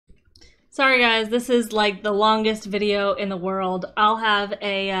Sorry guys, this is like the longest video in the world. I'll have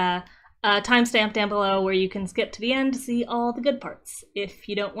a timestamp down below where you can skip to the end to see all the good parts if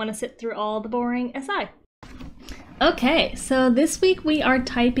you don't want to sit through all the boring SI. Okay, so this week we are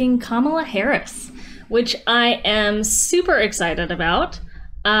typing Kamala Harris, which I am super excited about.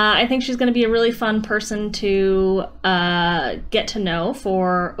 I think she's going to be a really fun person to get to know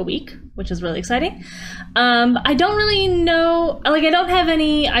for a week, which is really exciting. I don't really know, like I don't have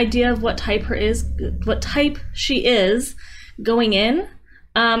any idea of what type she is going in.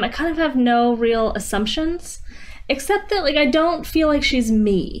 I kind of have no real assumptions, except that like I don't feel like she's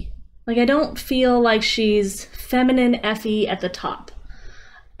me. Like I don't feel like she's feminine Effie at the top.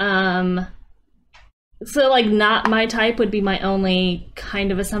 So like not my type would be my only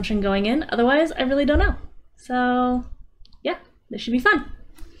kind of assumption going in. Otherwise, I really don't know. So yeah, this should be fun.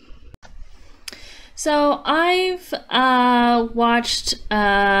 So I've watched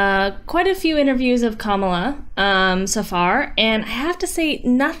quite a few interviews of Kamala so far, and I have to say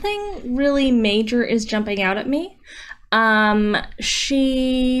nothing really major is jumping out at me.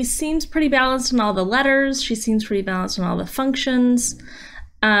 She seems pretty balanced in all the letters. She seems pretty balanced in all the functions.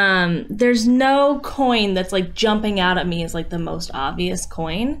 There's no coin that's like jumping out at me as like the most obvious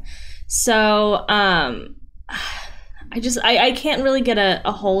coin. So I can't really get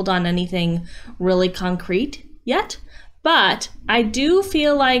a hold on anything really concrete yet, but I do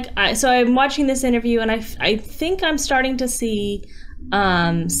feel like so I'm watching this interview and I think I'm starting to see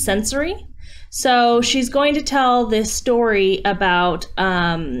sensory. So she's going to tell this story about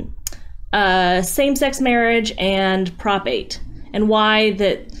same-sex marriage and Prop 8 and why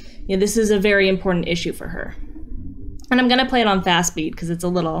that this is a very important issue for her. And I'm gonna play it on fast speed because it's a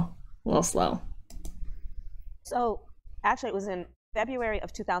little slow. So actually, it was in February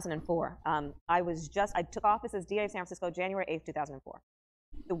of 2004. I took office as DA of San Francisco January 8th, 2004.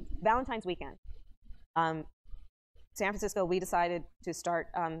 The Valentine's weekend, San Francisco, we decided to start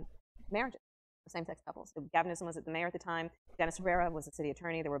marriages for same-sex couples. Gavin Newsom was the mayor at the time. Dennis Herrera was the city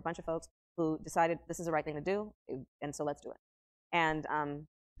attorney. There were a bunch of folks who decided this is the right thing to do, and so let's do it. And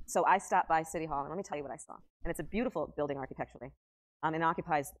so I stopped by City Hall, and let me tell you what I saw. And it's a beautiful building architecturally, and it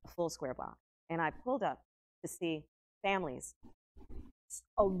occupies a full square block. And I pulled up to see families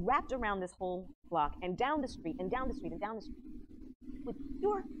wrapped around this whole block and down the street and down the street and down the street with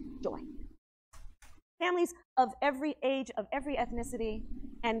pure joy. Families of every age, of every ethnicity,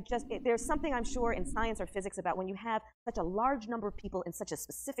 and there's something I'm sure in science or physics about when you have such a large number of people in such a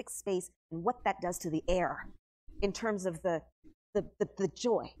specific space and what that does to the air in terms of the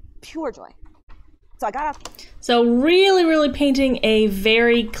joy, pure joy. So I got out. So really painting a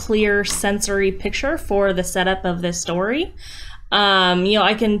very clear sensory picture for the setup of this story.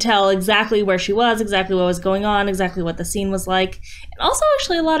 I can tell exactly where she was, exactly what was going on, exactly what the scene was like, and also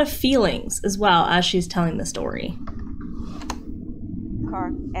actually a lot of feelings as well as she's telling the story. Car,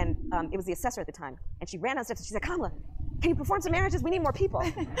 and it was the assessor at the time, and she ran downstairs and she said, "Kamala, can you perform some marriages? We need more people."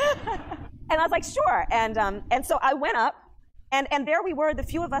 And I was like, "Sure." And so I went up. And there we were, the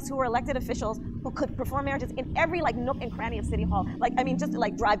few of us who were elected officials who could perform marriages in every like nook and cranny of City Hall. Like, I mean, just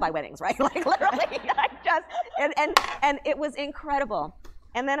like drive-by weddings, right? Like literally, and it was incredible.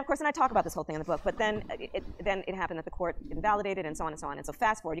 And then, of course, I talk about this whole thing in the book, but then it happened that the court invalidated and so on and so on. And so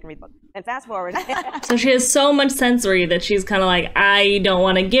fast forward, you can read the book. And fast forward. So she has so much sensory that she's kind of like, I don't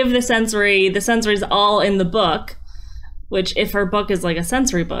want to give the sensory. The sensory's all in the book, which if her book is like a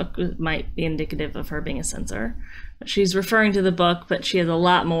sensory book, it might be indicative of her being a censor. She's referring to the book, but she has a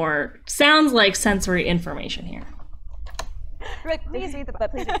lot more, sounds like sensory information here. Right, please read the book.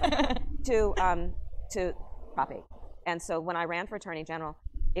 Please read the book. To Prop 8. And so when I ran for Attorney General,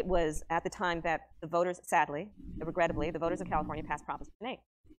 it was at the time that the voters, sadly, regrettably, the voters of California passed Proposition 8,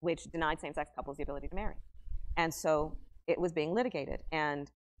 which denied same-sex couples the ability to marry. And so it was being litigated.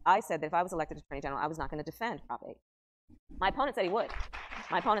 And I said that if I was elected Attorney General, I was not going to defend Prop 8. My opponent said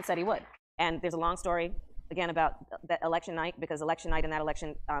he would. And there's a long story again about that election night, because election night in that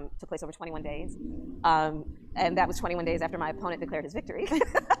election took place over 21 days. And that was 21 days after my opponent declared his victory.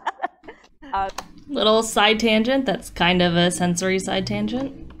 Little side tangent, that's kind of a sensory side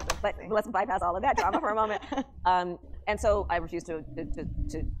tangent. But let's bypass all of that drama for a moment. And so I refused to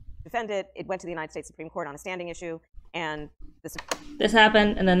defend it. It went to the United States Supreme Court on a standing issue. And this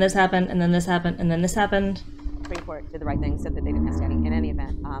happened, and then this happened, and then this happened, and then this happened. Supreme Court did the right thing, said that they didn't have standing. In any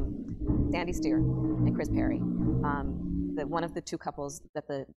event, Sandy Steer and Chris Perry, one of the two couples that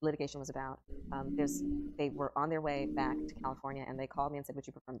the litigation was about, they were on their way back to California, and they called me and said, "Would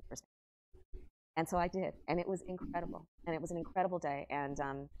you perform the first?" And so I did, and it was incredible, and it was an incredible day, and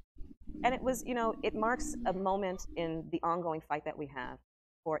it was, it marks a moment in the ongoing fight that we have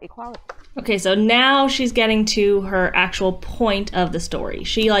for equality. Okay, so now she's getting to her actual point of the story.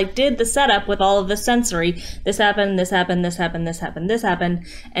 She like did the setup with all of the sensory. This happened, this happened, this happened, this happened, this happened.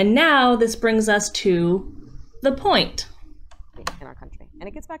 And now this brings us to the point. In our country. And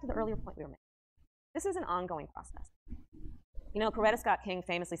it gets back to the earlier point we were making. This is an ongoing process. You know, Coretta Scott King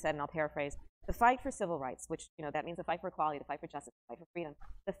famously said, and I'll paraphrase, the fight for civil rights, which, you know, that means the fight for equality, the fight for justice, the fight for freedom,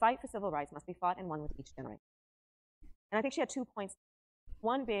 the fight for civil rights must be fought and won with each generation. And I think she had 2 points.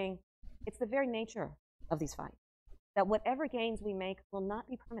 One being, it's the very nature of these fights, that whatever gains we make will not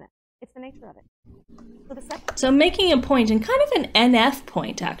be permanent. It's the nature of it. So making a point, and kind of an NF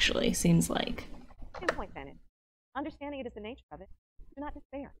point, actually, seems like. Point, then, understanding it is the nature of it, do not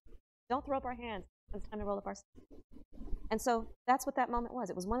despair. Don't throw up our hands when it's time to roll up our sleeves. And so that's what that moment was.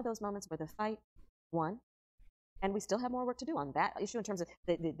 It was one of those moments where the fight won, and we still have more work to do on that issue in terms of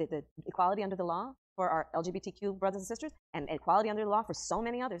the equality under the law for our LGBTQ brothers and sisters, and equality under the law for so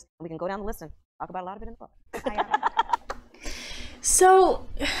many others. And we can go down the list and talk about a lot of it in the book. So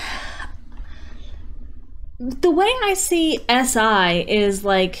the way I see SI is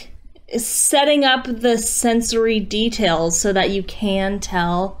like setting up the sensory details so that you can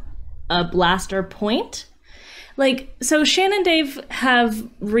tell a blaster point. Like, so Shannon Dave have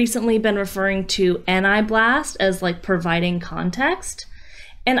recently been referring to NI blast as like providing context.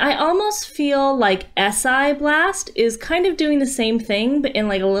 And I almost feel like SI blast is kind of doing the same thing, but in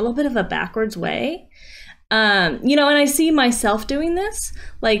like a little bit of a backwards way. You know, and I see myself doing this,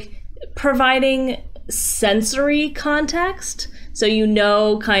 like providing sensory context. So you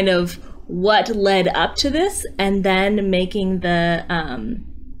know kind of what led up to this, and then making the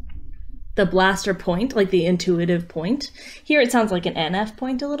blaster point, like the intuitive point. Here it sounds like an NF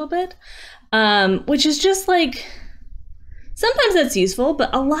point a little bit, which is just like, sometimes that's useful, but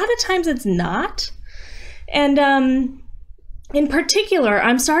a lot of times it's not. And in particular,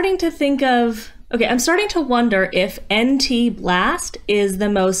 I'm starting to think of, okay, I'm starting to wonder if NT blast is the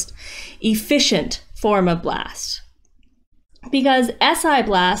most efficient form of blast. Because SI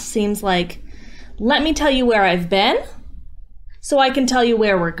blast seems like, let me tell you where I've been, so I can tell you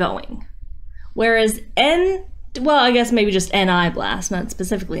where we're going. Whereas well, I guess maybe just NI blast, not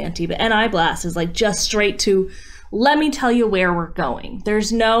specifically NT, but NI blast is like just straight to, let me tell you where we're going.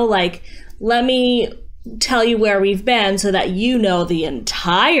 There's no like, let me tell you where we've been so that you know the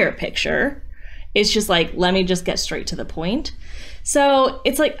entire picture. It's just like, let me just get straight to the point. So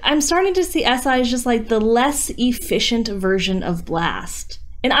it's like, I'm starting to see SI as just like the less efficient version of blast.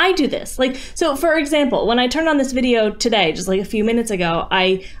 And I do this. Like, so for example, when I turned on this video today, just like a few minutes ago,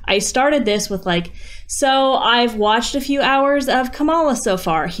 I started this with like, so I've watched a few hours of Kamala so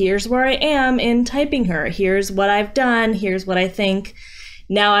far. Here's where I am in typing her. Here's what I've done. Here's what I think.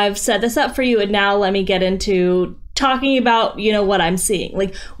 Now I've set this up for you, and now let me get into talking about, you know, what I'm seeing.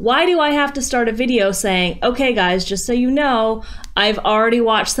 Like, why do I have to start a video saying, okay guys, just so you know, I've already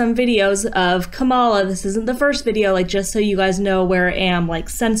watched some videos of Kamala. This isn't the first video, like, just so you guys know where I am, like,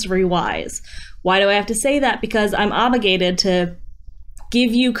 sensory wise. Why do I have to say that? Because I'm obligated to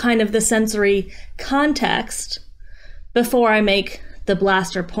give you kind of the sensory context before I make the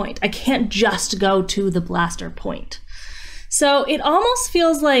blaster point. I can't just go to the blaster point. So it almost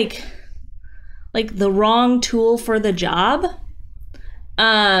feels like the wrong tool for the job.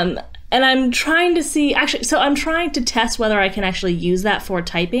 And I'm trying to see, actually, so I'm trying to test whether I can actually use that for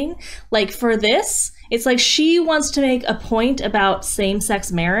typing. Like for this, it's like she wants to make a point about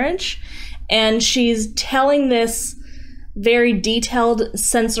same-sex marriage, and she's telling this very detailed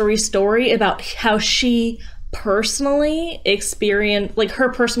sensory story about how she personally experienced, like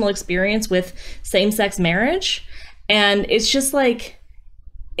her personal experience with same-sex marriage. And it's just like,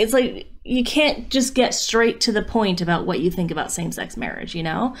 it's like, you can't just get straight to the point about what you think about same-sex marriage, you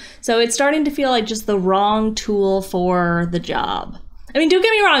know? So it's starting to feel like just the wrong tool for the job. I mean, don't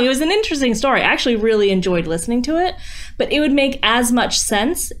get me wrong, it was an interesting story. I actually really enjoyed listening to it, but it would make as much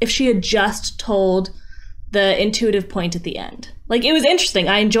sense if she had just told the intuitive point at the end. Like, it was interesting.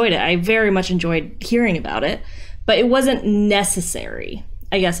 I enjoyed it. I very much enjoyed hearing about it, but it wasn't necessary,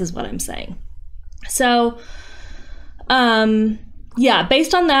 I guess is what I'm saying. So, yeah,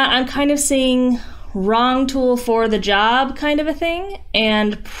 based on that, I'm kind of seeing wrong tool for the job kind of a thing,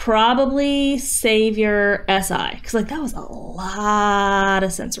 and probably Savior SI. Because, like, that was a lot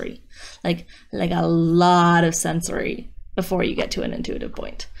of sensory. Like a lot of sensory before you get to an intuitive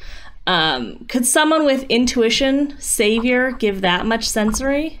point. Could someone with intuition, Savior, give that much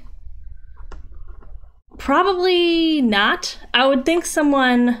sensory? Probably not. I would think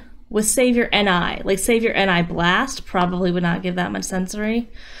someone with Savior NI, like Savior NI Blast, probably would not give that much sensory.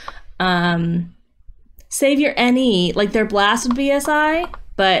 Savior NE, like their Blast would be SI,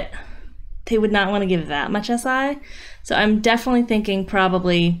 but they would not want to give that much SI. So I'm definitely thinking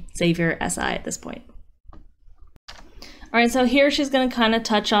probably Savior SI at this point. All right, so here she's going to kind of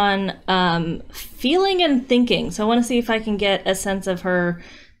touch on feeling and thinking. So I want to see if I can get a sense of her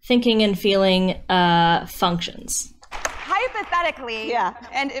thinking and feeling functions. Hypothetically, Yeah.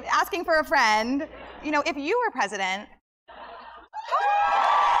 and asking for a friend, you know, if you were president,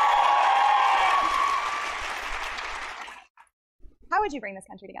 how would you bring this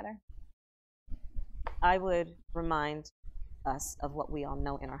country together? I would remind us of what we all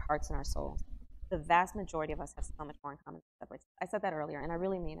know in our hearts and our souls. The vast majority of us have so much more in common than separates. I said that earlier, and I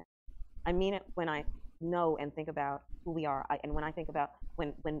really mean it. I mean it when I know and think about who we are, and when I think about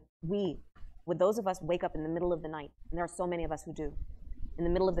when those of us wake up in the middle of the night, and there are so many of us who do, in the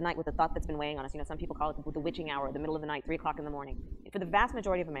middle of the night with a thought that's been weighing on us. You know, some people call it the witching hour, the middle of the night, 3 o'clock in the morning. For the vast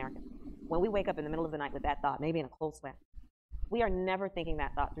majority of Americans, when we wake up in the middle of the night with that thought, maybe in a cold sweat, we are never thinking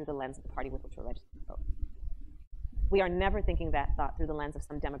that thought through the lens of the party with which we're registered to vote. We are never thinking that thought through the lens of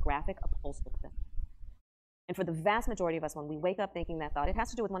some demographic upholstered system. And for the vast majority of us, when we wake up thinking that thought, it has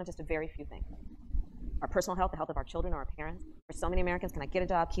to do with one of just a very few things. Our personal health, the health of our children or our parents. For so many Americans, can I get a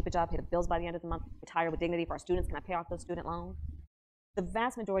job, keep a job, pay the bills by the end of the month, retire with dignity? For our students, can I pay off those student loans? The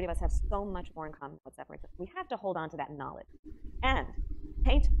vast majority of us have so much more in common than what separates us. We have to hold on to that knowledge and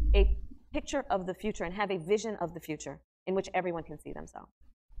paint a picture of the future and have a vision of the future in which everyone can see themselves.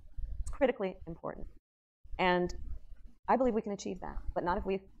 It's critically important. And I believe we can achieve that, but not if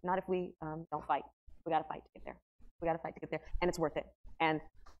we don't fight. We got to fight to get there. We got to fight to get there, and it's worth it. And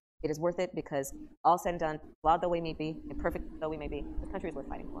it is worth it because all said and done, flawed though we may be, imperfect though we may be, this country is worth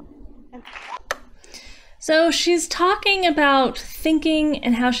fighting for. And so she's talking about thinking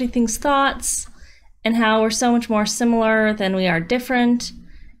and how she thinks thoughts and how we're so much more similar than we are different,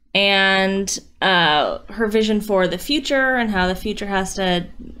 and her vision for the future and how the future has to,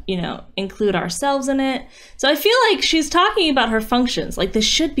 you know, include ourselves in it. So I feel like she's talking about her functions, like this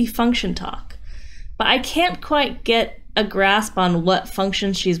should be function talk. But I can't quite get a grasp on what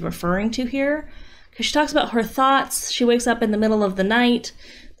functions she's referring to here. Because she talks about her thoughts. She wakes up in the middle of the night,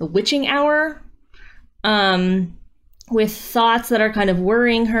 the witching hour, with thoughts that are kind of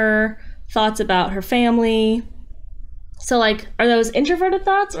worrying her, thoughts about her family. So, like, are those introverted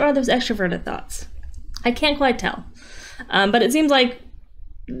thoughts or are those extroverted thoughts? I can't quite tell. But it seems like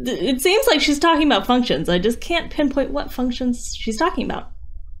she's talking about functions. I just can't pinpoint what functions she's talking about.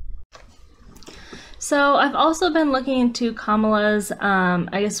 So I've also been looking into Kamala's,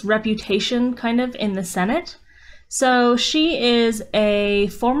 I guess, reputation kind of in the Senate. So she is a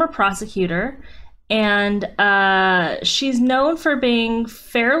former prosecutor, and she's known for being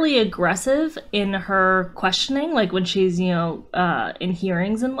fairly aggressive in her questioning, like when she's, you know, in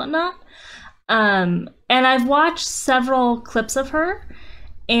hearings and whatnot. And I've watched several clips of her,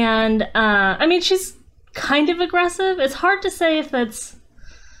 and I mean, she's kind of aggressive. It's hard to say if that's...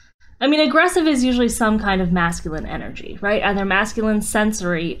 I mean, aggressive is usually some kind of masculine energy, right? Either masculine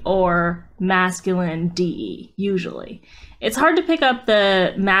sensory or masculine DE, usually. It's hard to pick up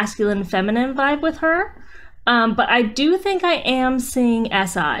the masculine feminine vibe with her, but I do think I am seeing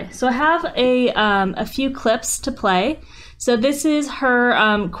SI. So I have a few clips to play. So this is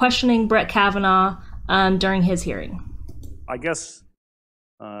her questioning Brett Kavanaugh during his hearing. I guess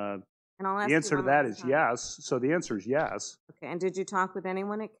the answer to that is yes. So the answer is yes. Okay, and did you talk with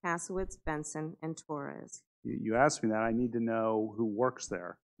anyone at Kasowitz, Benson, and Torres? You asked me that. I need to know who works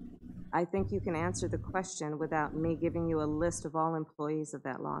there. I think you can answer the question without me giving you a list of all employees of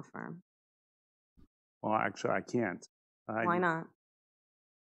that law firm. Well, actually, I can't. Why not?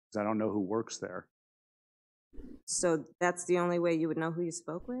 Because I don't know who works there. So that's the only way you would know who you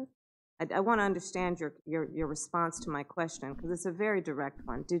spoke with? I want to understand your response to my question, because it's a very direct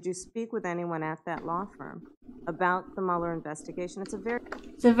one. Did you speak with anyone at that law firm about the Mueller investigation? It's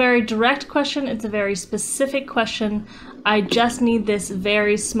a very direct question. It's a very specific question. I just need this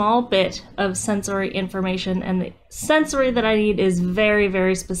very small bit of sensory information, and the sensory that I need is very,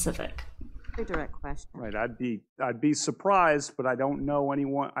 very specific. Very direct question. Right. I'd be surprised, but I don't know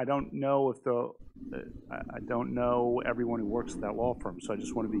anyone. I don't know if I don't know everyone who works at that law firm. So I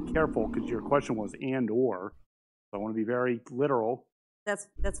just want to be careful because your question was and or. So I want to be very literal. That's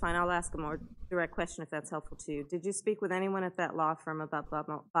fine. I'll ask a more direct question if that's helpful to you. Did you speak with anyone at that law firm about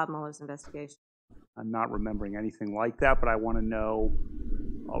Bob Mueller's investigation? I'm not remembering anything like that, but I want to know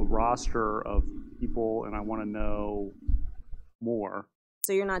a roster of people, and I want to know more.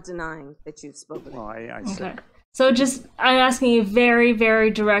 So you're not denying that you've spoken? Well, I said. Okay. So just, I'm asking a very,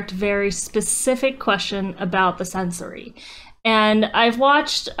 very direct, very specific question about the sensory. And I've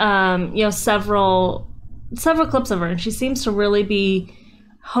watched, several clips of her, and she seems to really be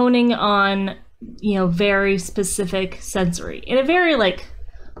honing on, very specific sensory in a very like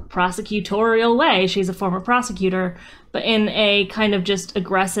prosecutorial way. She's a former prosecutor, but in a kind of just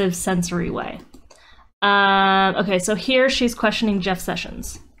aggressive sensory way. Okay, so here she's questioning Jeff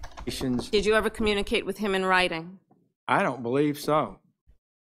Sessions. Did you ever communicate with him in writing? I don't believe so.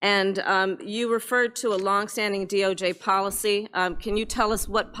 And you referred to a longstanding DOJ policy. Can you tell us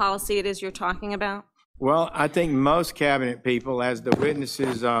what policy it is you're talking about? Well, I think most cabinet people, as the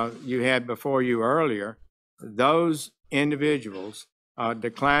witnesses you had before you earlier, those individuals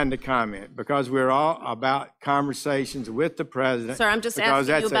declined to comment because we're all about conversations with the president. Sir, I'm just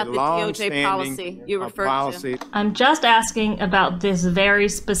asking you about the DOJ policy you referred to. I'm just asking about this very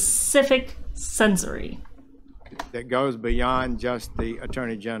specific sensory. That goes beyond just the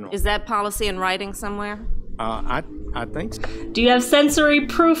Attorney General. Is that policy in writing somewhere? I think so. Do you have sensory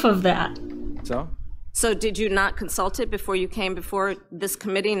proof of that? So did you not consult it before you came before this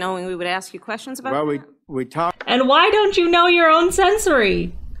committee, knowing we would ask you questions about it? Well, we talked. And why don't you know your own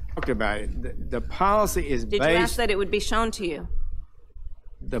sensory? Talked about it. The policy is based. Did you ask that it would be shown to you?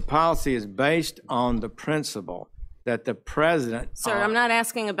 The policy is based on the principle that the president. Sir, I'm not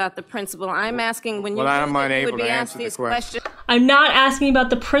asking about the principle. I'm asking when you I'm would unable be to asked answer these the question. questions. I'm not asking about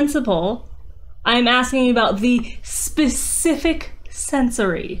the principle. I'm asking about the specific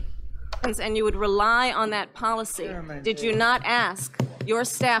sensory. And you would rely on that policy. Did you not ask your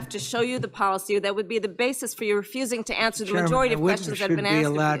staff to show you the policy that would be the basis for you refusing to answer the majority of questions that have been asked of you?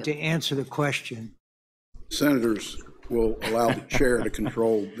 Should be allowed to answer the question. Senators will allow the chair to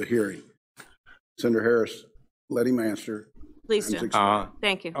control the hearing. Senator Harris, let him answer. Please do.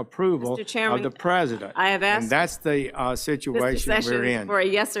 Thank you. Approval Mr. Chairman, of the president. I have asked. And that's the situation Mr. we're in. For a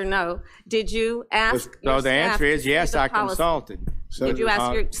yes or no. Did you ask your So the staff answer is to yes, see the I policy? consulted. Did you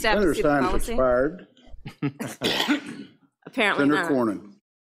ask your staff to see the Senator's policy? time's expired. Apparently Senator not. Cornyn.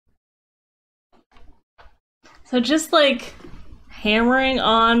 So just like hammering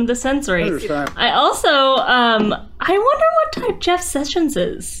on the sensory. Senator's time. I also, I wonder what type Jeff Sessions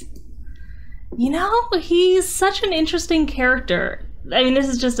is. He's such an interesting character. I mean, this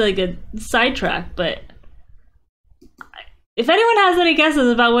is just like a sidetrack, but if anyone has any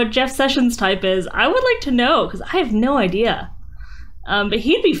guesses about what Jeff Sessions' type is, I would like to know, because I have no idea. But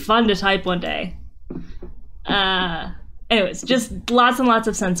he'd be fun to type one day. Anyways, just lots and lots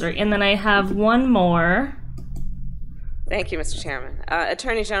of sensory. And then I have one more. Thank you, Mr. Chairman.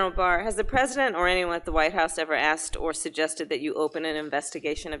 Attorney General Barr, has the president or anyone at the White House ever asked or suggested that you open an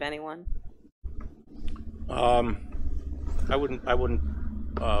investigation of anyone? I wouldn't.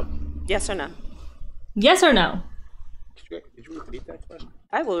 Yes or no? Yes or no? Did you repeat that question?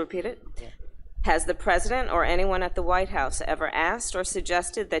 I will repeat it. Yeah. Has the president or anyone at the White House ever asked or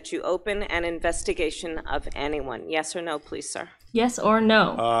suggested that you open an investigation of anyone? Yes or no, please, sir? Yes or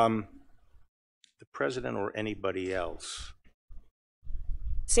no? The president or anybody else?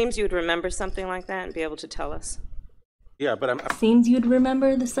 Seems you would remember something like that and be able to tell us. Yeah, but Seems you'd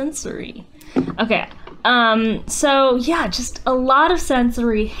remember the sensory. Okay. So yeah, just a lot of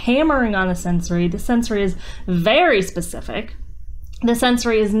sensory, hammering on the sensory. The sensory is very specific. The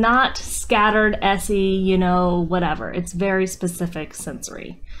sensory is not scattered, essy, whatever. It's very specific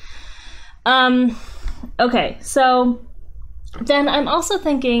sensory. Okay, so then I'm also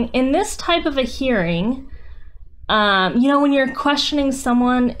thinking in this type of a hearing, when you're questioning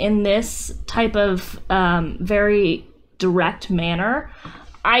someone in this type of very direct manner,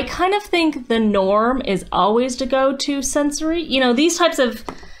 I kind of think the norm is always to go to sensory. These types of,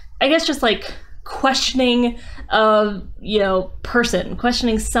 I guess, just like questioning of, person,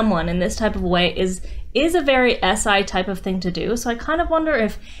 questioning someone in this type of way is a very SI type of thing to do. So I kind of wonder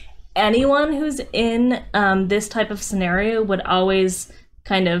if anyone who's in this type of scenario would always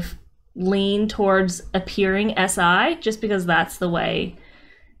kind of lean towards appearing SI, just because that's the way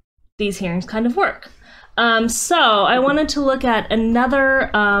these hearings kind of work. So I wanted to look at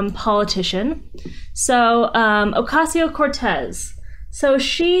another politician. So Ocasio-Cortez. So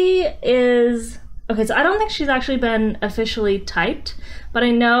she is, okay, so I don't think she's actually been officially typed, but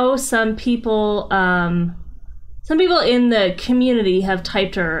I know some people in the community have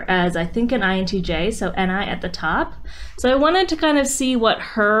typed her as, I think, an INTJ, so NI at the top. So I wanted to kind of see what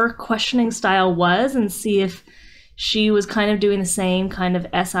her questioning style was and see if she was kind of doing the same kind of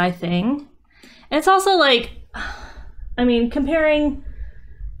SI thing. And it's also like, I mean, comparing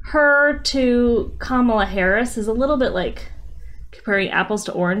her to Kamala Harris is a little bit like comparing apples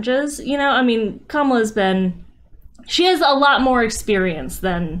to oranges. I mean, Kamala's she has a lot more experience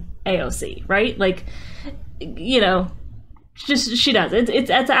than AOC, right? Like, she does.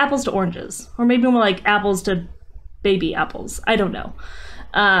 It's apples to oranges, or maybe more like apples to baby apples. I don't know.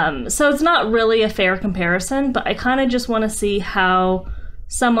 So it's not really a fair comparison, but I kind of just want to see how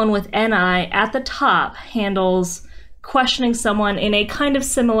someone with NI at the top handles questioning someone in a kind of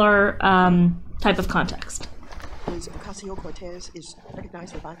similar type of context. Ocasio-Cortez is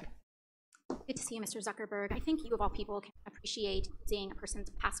recognized for violence. Good to see you, Mr. Zuckerberg. I think you, of all people, can appreciate seeing a person's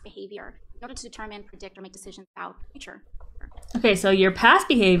past behavior in order to determine, predict, or make decisions about the future. Okay, so your past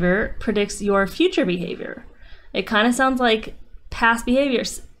behavior predicts your future behavior. It kind of sounds like past behavior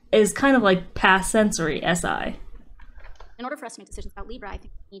is kind of like past sensory, SI. In order for us to make decisions about Libra, I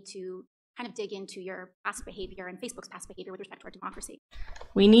think we need to kind of dig into your past behavior and Facebook's past behavior with respect to our democracy.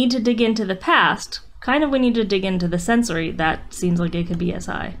 We need to dig into the past. Kind of we need to dig into the sensory. That seems like it could be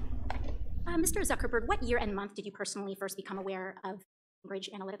SI. Mr. Zuckerberg, what year and month did you personally first become aware of Cambridge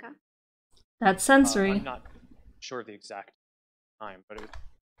Analytica? That's sensory. I'm not sure of the exact time, but it was...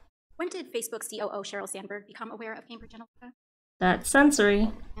 When did Facebook COO Sheryl Sandberg become aware of Cambridge Analytica? That's sensory.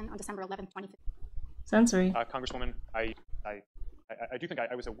 And on December 11th, 2015. Sensory. Congresswoman, I do think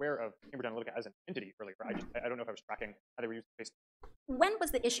I was aware of Cambridge Analytica as an entity earlier. I don't know if I was tracking how they were using Facebook. When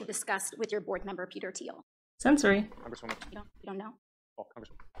was the issue discussed with your board member, Peter Thiel? Sensory. Congresswoman. You don't know? Well,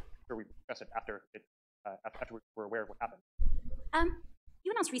 Congresswoman, we discussed it after we were aware of what happened.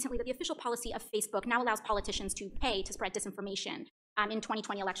 You announced recently that the official policy of Facebook now allows politicians to pay to spread disinformation in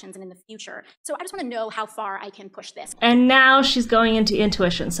 2020 elections and in the future. So I just want to know how far I can push this. And now she's going into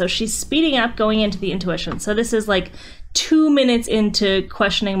intuition. So she's speeding up going into the intuition. So this is like 2 minutes into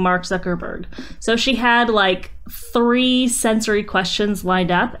questioning Mark Zuckerberg. So she had like 3 sensory questions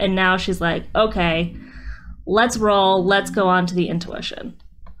lined up, and now she's like, okay, let's roll, let's go on to the intuition.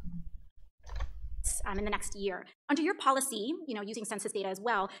 In the next year. Under your policy, using census data as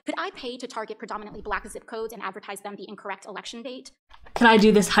well, could I pay to target predominantly black zip codes and advertise them the incorrect election date? Can I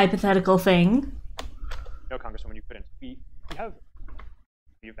do this hypothetical thing? No, Congresswoman, you couldn't. We have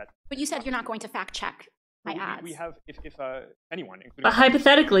that. But you said you're not going to fact check my ads. We have, if anyone, including... But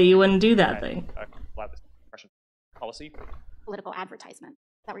hypothetically, you wouldn't do that thing. Policy. Political advertisement.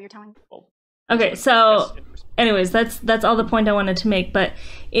 Is that what you're telling me? Well, okay, so anyways, that's all the point I wanted to make, but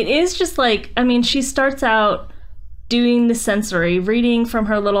it is just like, I mean, she starts out doing the sensory, reading from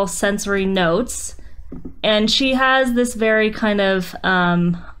her little sensory notes, and she has this very kind of,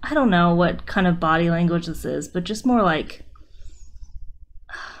 I don't know what kind of body language this is, but just more like,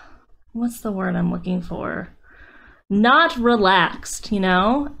 what's the word I'm looking for? Not relaxed,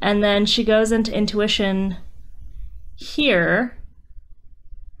 And then she goes into intuition here.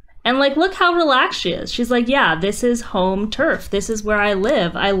 And like, look how relaxed she is. She's like, yeah, this is home turf. This is where I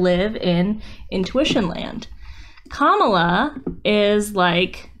live. I live in intuition land. Kamala is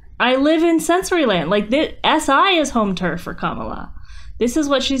like, I live in sensory land. Like, the SI is home turf for Kamala. This is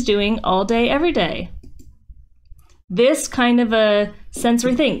what she's doing all day, every day. This kind of a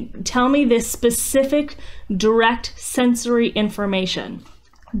sensory thing. Tell me this specific, direct sensory information.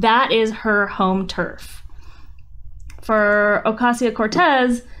 That is her home turf. For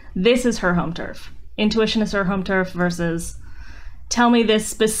Ocasio-Cortez, this is her home turf. Intuition is her home turf versus tell me this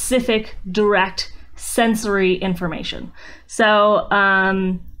specific, direct, sensory information. So,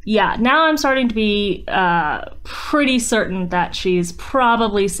 yeah, now I'm starting to be pretty certain that she's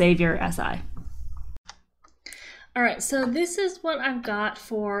probably Savior SI. All right, so this is what I've got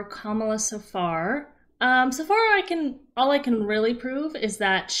for Kamala so far. So far, all I can really prove is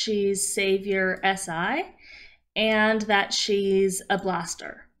that she's Savior SI and that she's a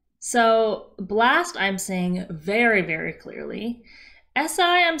blaster. So blast, I'm seeing very, very clearly. SI,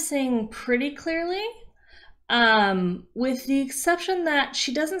 I'm seeing pretty clearly, with the exception that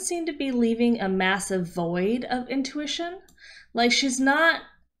she doesn't seem to be leaving a massive void of intuition. Like she's not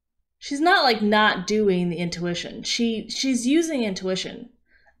like not doing the intuition. She's using intuition.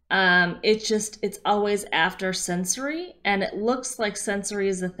 It's always after sensory, and it looks like sensory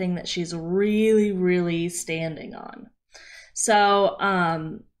is the thing that she's really, really standing on. So,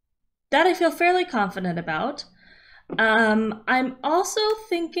 that I feel fairly confident about. I'm also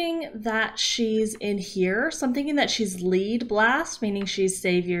thinking that she's in here. So I'm thinking that she's lead blast, meaning she's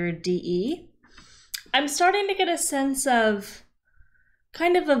Savior DE. I'm starting to get a sense of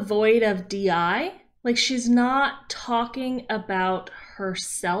kind of a void of DI. Like she's not talking about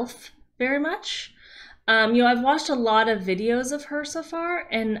herself very much. I've watched a lot of videos of her so far,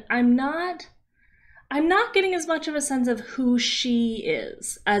 and I'm not getting as much of a sense of who she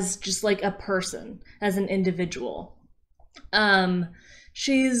is as just like a person, as an individual.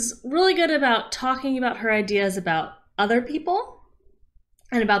 She's really good about talking about her ideas about other people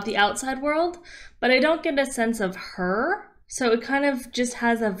and about the outside world, but I don't get a sense of her. So it kind of just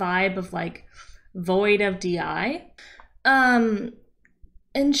has a vibe of like void of DI.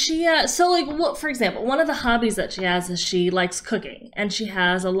 And she, so like, what, for example, one of the hobbies that she has is she likes cooking. And she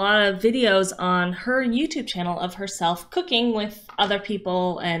has a lot of videos on her YouTube channel of herself cooking with other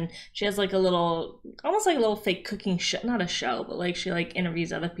people. And she has like a little, almost like a little fake cooking show, not a show, but like she like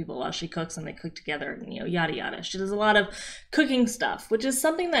interviews other people while she cooks and they cook together and, you know, yada yada. She does a lot of cooking stuff, which is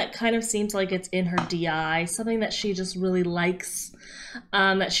something that kind of seems like it's in her DI, something that she just really likes,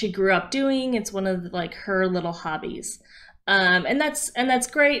 that she grew up doing. It's one of like her little hobbies. And that's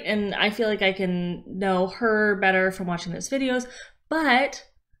great, and I feel like I can know her better from watching those videos, but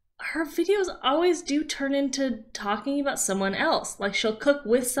her videos always do turn into talking about someone else. Like, she'll cook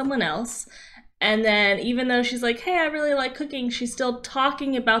with someone else, and then even though she's like, hey, I really like cooking, she's still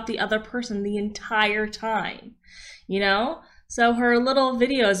talking about the other person the entire time, you know? So her little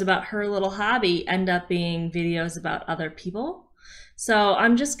videos about her little hobby end up being videos about other people. So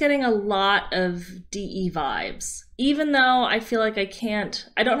I'm just getting a lot of DE vibes, even though I feel like I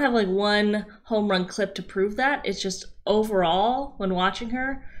don't have like one home run clip to prove that. It's just overall, when watching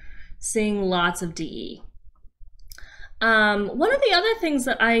her, seeing lots of DE. One of the other things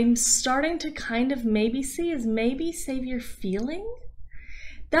that I'm starting to kind of maybe see is maybe Savior Feeling.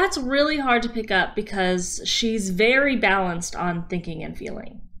 That's really hard to pick up because she's very balanced on thinking and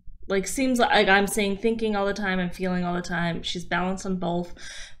feeling. Like, seems like I'm saying thinking all the time and feeling all the time. She's balanced on both.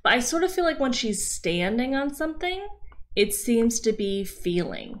 But I sort of feel like when she's standing on something, it seems to be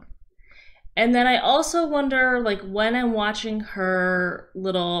feeling. And then I also wonder, like, when I'm watching her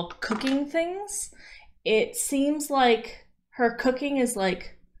little cooking things, it seems like her cooking is,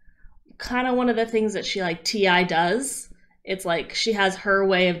 like, kind of one of the things that she, like, TI does. It's like she has her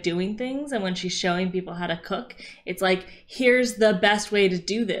way of doing things, and when she's showing people how to cook, it's like, here's the best way to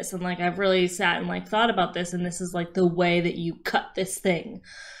do this. And like, I've really sat and like thought about this, and this is like the way that you cut this thing.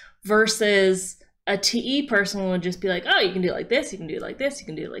 Versus a TE person would just be like, oh, you can do it like this, you can do it like this, you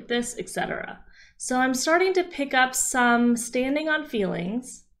can do it like this, etc. So I'm starting to pick up some standing on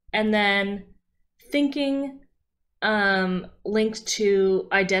feelings, and then thinking linked to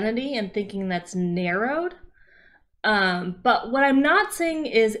identity and thinking that's narrowed. But what I'm not seeing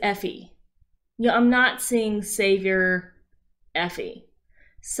is Effie. You know, I'm not seeing Savior Effie.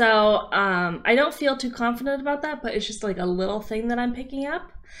 So I don't feel too confident about that, but it's just like a little thing that I'm picking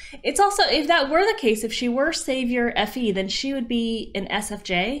up. It's also, if that were the case, if she were Savior Effie, then she would be an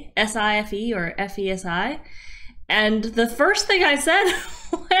SFJ, SIFE, or FESI. And the first thing I said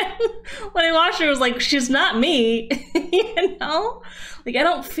when I watched her was like, she's not me, you know? Like, I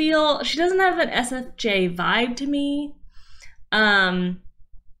don't feel, she doesn't have an SFJ vibe to me.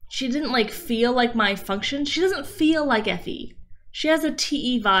 She didn't like feel like my function. She doesn't feel like FE. She has a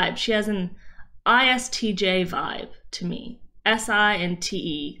TE vibe. She has an ISTJ vibe to me. SI and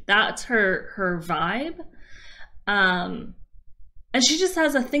TE. That's her vibe. And she just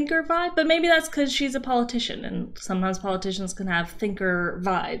has a thinker vibe, but maybe that's because she's a politician, and sometimes politicians can have thinker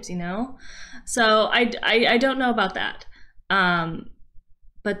vibes, you know? So I don't know about that.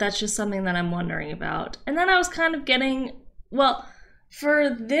 But that's just something that I'm wondering about. And then I was kind of getting, well, for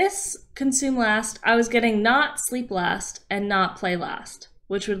this Consume Last, I was getting not Sleep Last and not Play Last,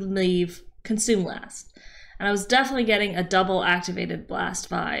 which would leave Consume Last. And I was definitely getting a double activated blast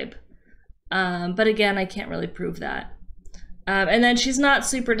vibe. But again, I can't really prove that. And then she's not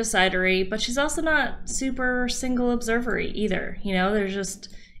super decidery, but she's also not super single observery either. You know, there's just,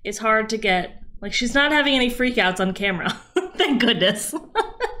 it's hard to get, like, she's not having any freakouts on camera. Thank goodness.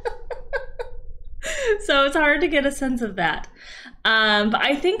 So it's hard to get a sense of that. But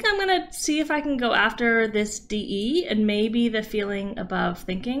I think I'm going to see if I can go after this DE and maybe the feeling above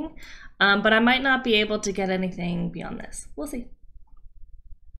thinking. But I might not be able to get anything beyond this. We'll see.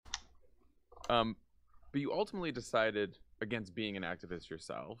 But you ultimately decided against being an activist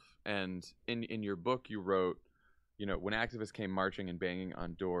yourself. And in your book, you wrote, you know, when activists came marching and banging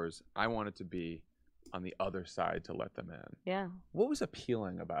on doors, I wanted to be on the other side to let them in. Yeah. What was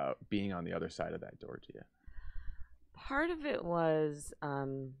appealing about being on the other side of that door to you? Part of it was,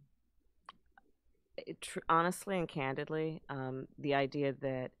 honestly and candidly, the idea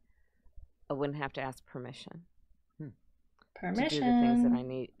that I wouldn't have to ask permission. Permission. To do the things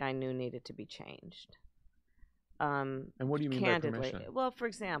that I knew needed to be changed. And what do you mean candidly, by permission? Well, for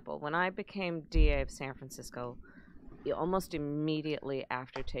example, when I became DA of San Francisco, almost immediately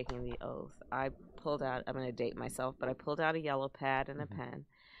after taking the oath, I pulled out, I'm going to date myself, but I pulled out a yellow pad and a pen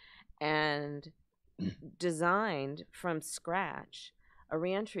and designed from scratch a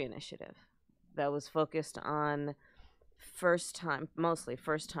reentry initiative that was focused on mostly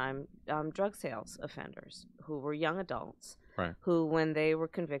first-time drug sales offenders who were young adults, right, who, when they were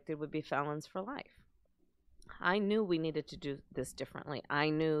convicted, would be felons for life. I knew we needed to do this differently. I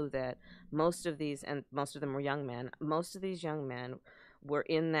knew that most of these, and most of them were young men, most of these young men were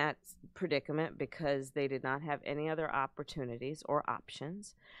in that predicament because they did not have any other opportunities or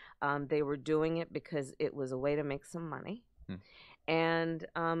options. They were doing it because it was a way to make some money. And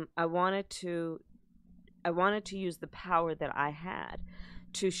I wanted to use the power that I had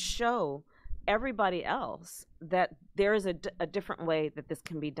to show everybody else that there is a different way that this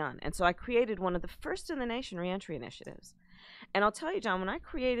can be done. And so I created one of the first in the nation reentry initiatives. And I'll tell you, John, when I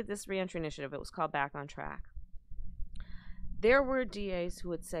created this reentry initiative, it was called Back on Track. There were DAs who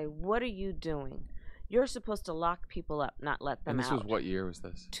would say, "What are you doing? You're supposed to lock people up, not let them out." And this was what year was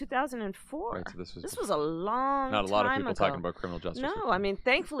this? 2004. Right, so this was a long time ago. Not a lot of people talking about criminal justice No, reform. I mean,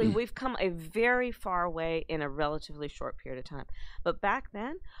 thankfully, we've come a very far way in a relatively short period of time. But back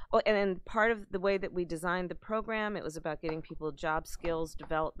then, and then part of the way that we designed the program, it was about getting people job skills,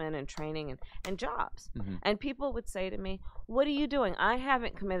 development, and training, and jobs. And people would say to me, "What are you doing? I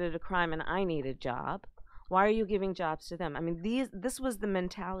haven't committed a crime and I need a job. Why are you giving jobs to them?" I mean, this was the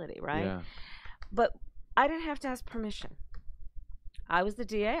mentality, right? Yeah. But I didn't have to ask permission. I was the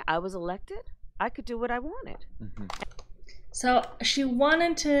DA. I was elected. I could do what I wanted. So she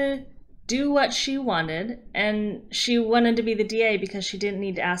wanted to do what she wanted, and she wanted to be the DA because she didn't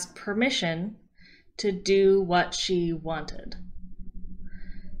need to ask permission to do what she wanted.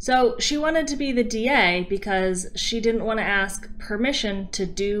 So she wanted to be the DA because she didn't want to ask permission to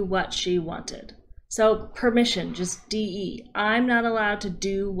do what she wanted. So permission, just DE. I'm not allowed to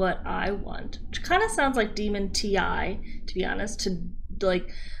do what I want. Which kind of sounds like Demon TI, to be honest. To like,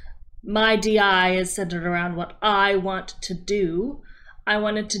 my DI is centered around what I want to do. I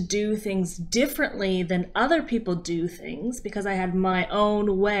wanted to do things differently than other people do things because I had my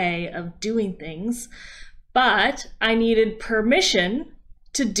own way of doing things. But I needed permission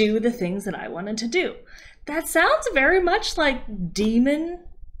to do the things that I wanted to do. That sounds very much like Demon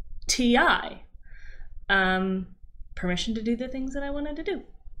TI. Permission to do the things that I wanted to do.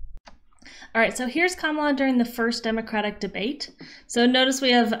 All right, so here's Kamala during the first Democratic debate. So notice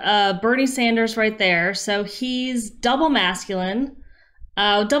we have Bernie Sanders right there. So he's double masculine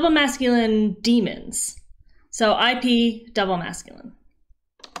demons. So IP, double masculine.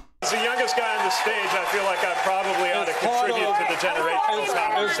 As the youngest guy on the stage, I feel like I probably ought to contribute to the generational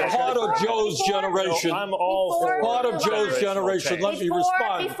conversation. As part of Joe's generation, I'm all for part of Joe's generation, let me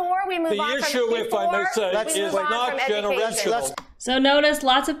respond. Before we move the on issue, from, if I may say, is not generational. So notice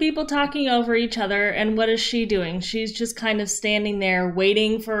lots of people talking over each other, and what is she doing? She's just kind of standing there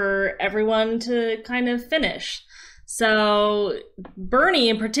waiting for everyone to kind of finish. So Bernie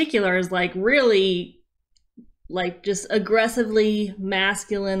in particular is like really like just aggressively,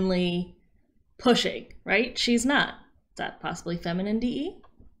 masculinely pushing, right? She's not. Is that possibly feminine DE?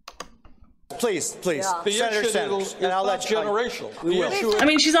 Please. Yeah. Senator Sanders, and I'll let you. Generational. I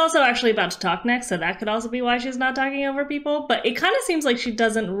mean, she's also actually about to talk next, so that could also be why she's not talking over people. But it kind of seems like she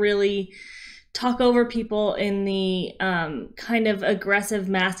doesn't really talk over people in the kind of aggressive,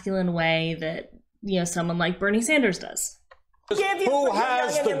 masculine way that, you know, someone like Bernie Sanders does. Who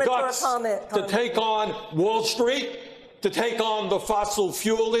has the guts to take on Wall Street, to take on the fossil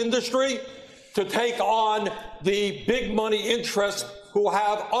fuel industry, to take on the big money interests who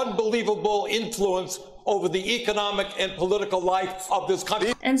have unbelievable influence over the economic and political life of this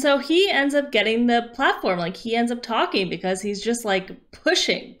country? And so he ends up getting the platform. Like, he ends up talking because he's just like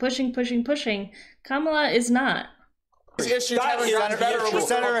pushing. Kamala is not. Senator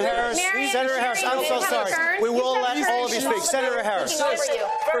Harris, I'm so sorry. We will let all of you speak. Senator Harris.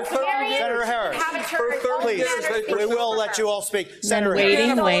 Senator Harris. Please, we will let you all speak. Senator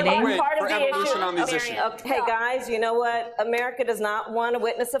Harris. Waiting. For evolution on these issues. Hey guys, you know what? America does not want to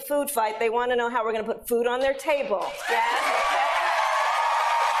witness a food fight. They want to know how we're going to put food on their table. Yes.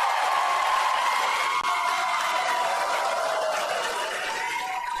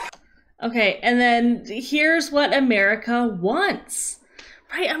 Okay, and then here's what America wants,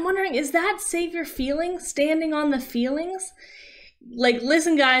 right? I'm wondering, is that save your feelings, standing on the feelings? Like,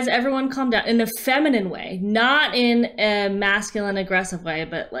 listen, guys, everyone calm down in a feminine way, not in a masculine, aggressive way,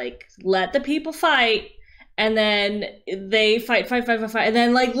 but like, let the people fight, and then they fight, and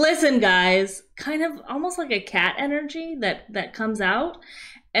then like, listen, guys, kind of almost like a cat energy that comes out,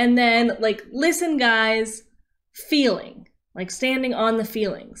 and then like, listen, guys, feeling. Like standing on the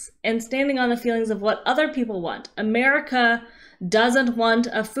feelings and standing on the feelings of what other people want. America doesn't want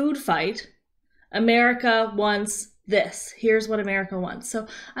a food fight. America wants this. Here's what America wants. So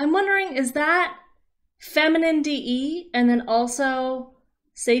I'm wondering, is that feminine DE and then also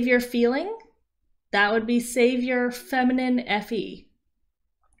savior feeling? That would be savior feminine FE.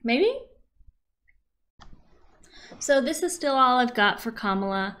 Maybe? So this is still all I've got for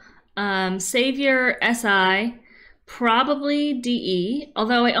Kamala. Savior SI, probably DE,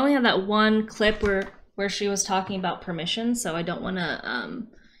 although I only have that one clip where she was talking about permission, so I don't want to,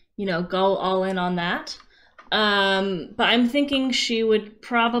 you know, go all in on that. But I'm thinking she would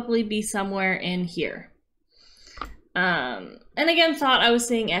probably be somewhere in here. And again, thought I was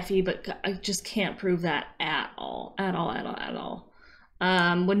saying Effie, but I just can't prove that at all.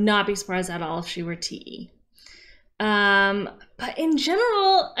 Would not be surprised at all if she were TE. But in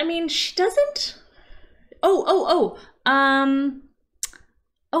general, I mean, she doesn't. Oh,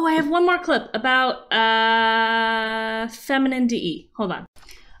 I have one more clip about feminine DE. Hold on.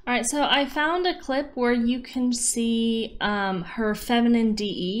 All right, so I found a clip where you can see her feminine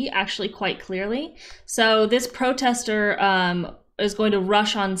DE actually quite clearly. So this protester is going to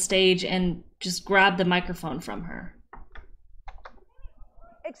rush on stage and just grab the microphone from her.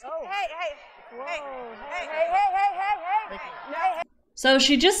 So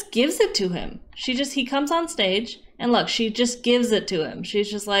she just gives it to him. He comes on stage and look, she just gives it to him. She's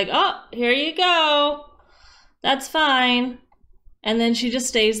just like, oh, here you go. That's fine. And then she just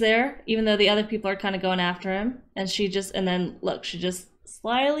stays there, even though the other people are kind of going after him. And then look, she just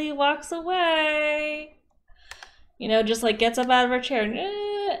slyly walks away. You know, just like gets up out of her chair.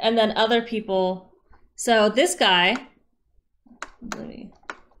 And then other people. So this guy.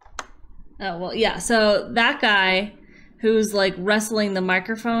 Oh, well, yeah. So that guy who's like wrestling the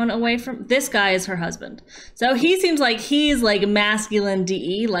microphone away from, this guy is her husband. So he seems like he's like masculine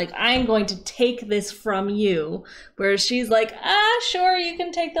DE, like I'm going to take this from you, whereas she's like, sure, you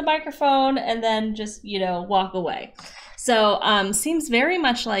can take the microphone, and then just, you know, walk away. So seems very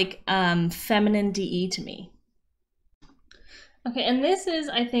much like feminine DE to me. Okay, and this is,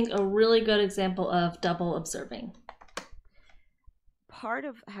 I think, a really good example of double observing. Part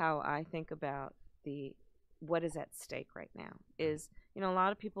of how I think about what is at stake right now is, you know, a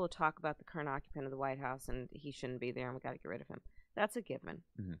lot of people talk about the current occupant of the White House and he shouldn't be there and we got to get rid of him. That's a given.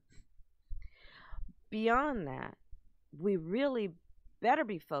 Mm-hmm. Beyond that, we really better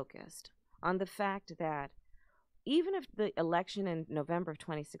be focused on the fact that even if the election in November of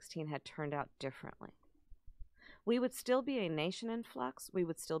 2016 had turned out differently, we would still be a nation in flux. We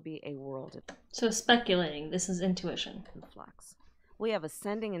would still be a world in flux. So speculating, this is intuition. In flux. We have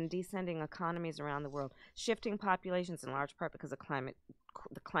ascending and descending economies around the world, shifting populations in large part because of the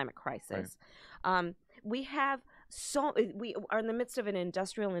climate crisis. Right. We are in the midst of an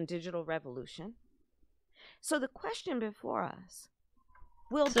industrial and digital revolution. So the question before us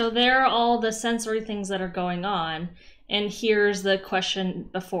So there are all the sensory things that are going on, and here's the question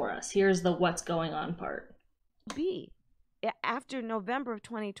before us. Here's the what's going on part. After November of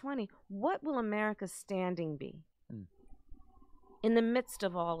 2020, what will America's standing be? In the midst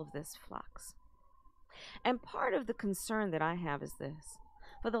of all of this flux. And part of the concern that I have is this.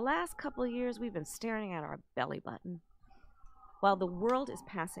 For the last couple of years, we've been staring at our belly button while the world is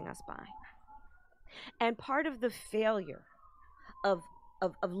passing us by. And part of the failure of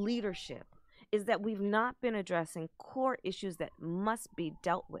leadership is that we've not been addressing core issues that must be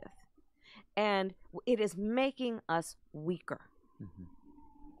dealt with. And it is making us weaker. Mm-hmm.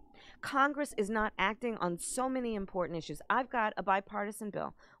 Congress is not acting on so many important issues. I've got a bipartisan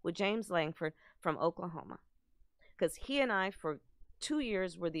bill with James Langford from Oklahoma, because he and I, for 2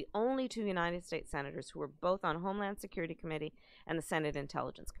 years, were the only two United States senators who were both on Homeland Security Committee and the Senate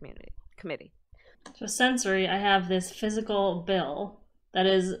Intelligence Committee. So sensory, I have this physical bill that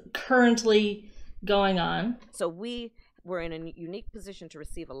is currently going on. So we were in a unique position to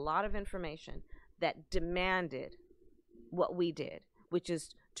receive a lot of information that demanded what we did, which is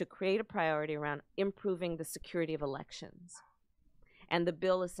to create a priority around improving the security of elections. And the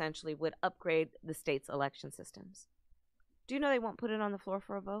bill essentially would upgrade the state's election systems. Do you know they won't put it on the floor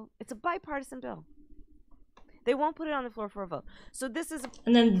for a vote? It's a bipartisan bill. They won't put it on the floor for a vote. So this is...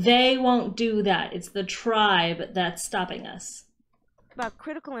 And then they won't do that. It's the tribe that's stopping us. About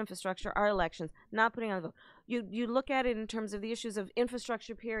critical infrastructure, our elections, not putting on the vote. You look at it in terms of the issues of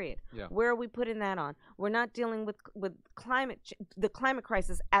infrastructure, period. Yeah. Where are we putting that on? We're not dealing with the climate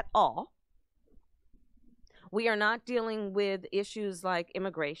crisis at all. We are not dealing with issues like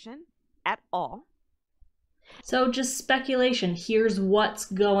immigration at all. So just speculation. Here's what's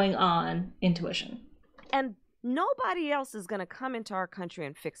going on, intuition. And nobody else is going to come into our country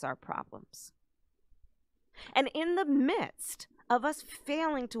and fix our problems. And in the midst of us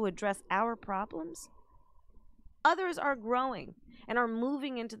failing to address our problems, others are growing and are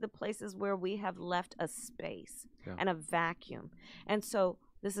moving into the places where we have left a space and a vacuum. And so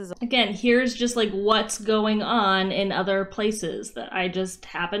this is... Again, here's just like what's going on in other places that I just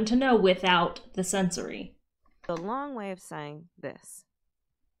happen to know without the sensory. A long way of saying this.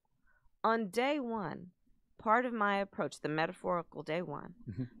 On day one, part of my approach, the metaphorical day one,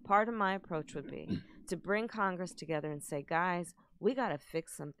 part of my approach would be to bring Congress together and say, guys, we got to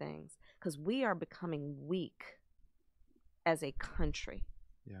fix some things because we are becoming weak as a country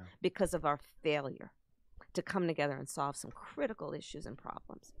because of our failure to come together and solve some critical issues and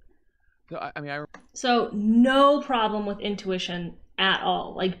problems. So no problem with intuition at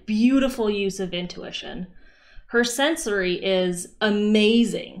all. Like, beautiful use of intuition. Her sensory is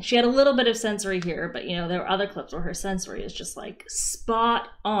amazing. She had a little bit of sensory here, but you know, there are other clips where her sensory is just like spot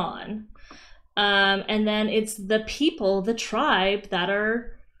on. And then it's the people, the tribe, that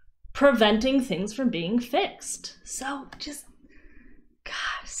are preventing things from being fixed. So just,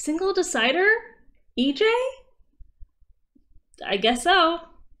 God, single decider? EJ? I guess so.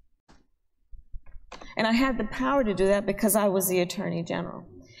 And I had the power to do that because I was the Attorney General.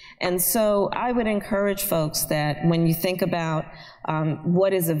 And so I would encourage folks that when you think about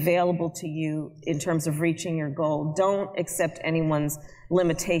what is available to you in terms of reaching your goal, don't accept anyone's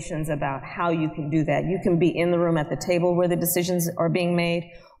limitations about how you can do that. You can be in the room at the table where the decisions are being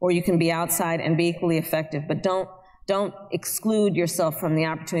made, or you can be outside and be equally effective, but don't exclude yourself from the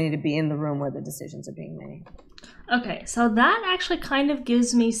opportunity to be in the room where the decisions are being made. Okay, so that actually kind of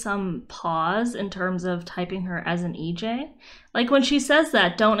gives me some pause in terms of typing her as an EJ. Like, when she says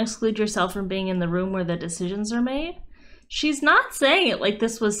that, don't exclude yourself from being in the room where the decisions are made, she's not saying it like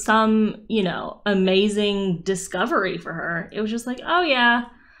this was some, you know, amazing discovery for her. It was just like, oh yeah,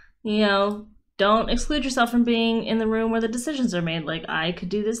 you know, don't exclude yourself from being in the room where the decisions are made. Like, I could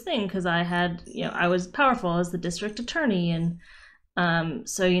do this thing because I had, you know, I was powerful as the district attorney, and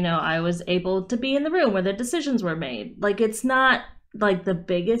so, you know, I was able to be in the room where the decisions were made. Like, it's not like the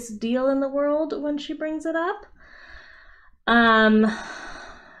biggest deal in the world when she brings it up.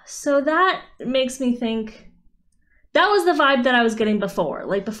 So that makes me think that was the vibe that I was getting before.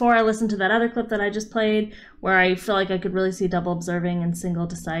 Like, before I listened to that other clip that I just played, where I feel like I could really see double observing and single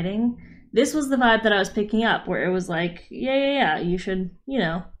deciding. This was the vibe that I was picking up, where it was like, yeah, you should, you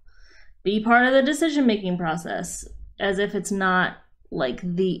know, be part of the decision-making process, as if it's not like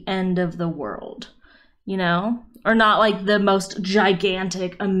the end of the world, you know? Or not like the most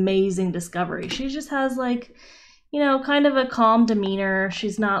gigantic, amazing discovery. She just has like, you know, kind of a calm demeanor.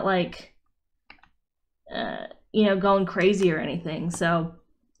 She's not like, you know, going crazy or anything. So,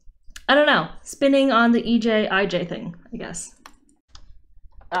 I don't know. Spinning on the EJ-IJ thing, I guess.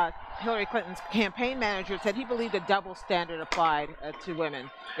 Hillary Clinton's campaign manager said he believed a double standard applied to women.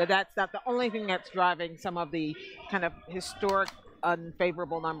 That's not the only thing that's driving some of the kind of historic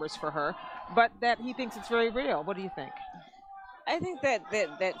unfavorable numbers for her, but that he thinks it's very real. What do you think? I think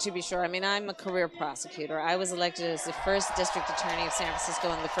that to be sure, I mean, I'm a career prosecutor. I was elected as the first district attorney of San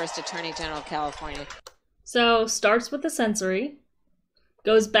Francisco and the first attorney general of California. So, starts with the sensory,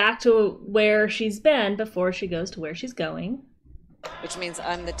 goes back to where she's been before she goes to where she's going. Which means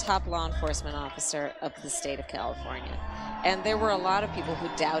I'm the top law enforcement officer of the state of California. And there were a lot of people who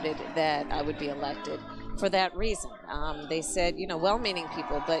doubted that I would be elected for that reason. They said, you know, well-meaning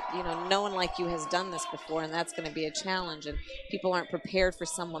people, but, you know, no one like you has done this before, and that's going to be a challenge, and people aren't prepared for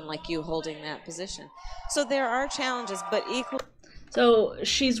someone like you holding that position. So there are challenges, but equally... So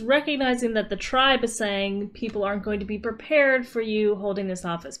she's recognizing that the tribe is saying people aren't going to be prepared for you holding this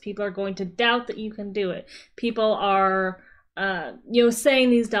office. People are going to doubt that you can do it. People are... you know,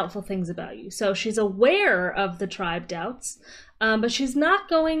 saying these doubtful things about you. So she's aware of the tribe doubts, but she's not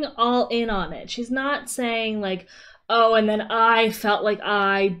going all in on it. She's not saying like, oh, and then I felt like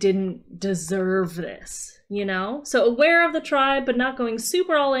I didn't deserve this, you know? So aware of the tribe, but not going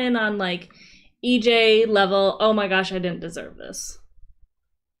super all in on like EJ level, oh my gosh, I didn't deserve this.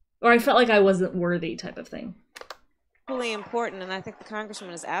 Or I felt like I wasn't worthy type of thing. Equally important, and I think the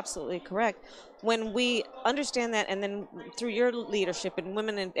Congresswoman is absolutely correct, when we understand that, and then through your leadership and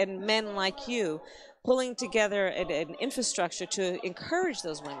women and men like you, pulling together an infrastructure to encourage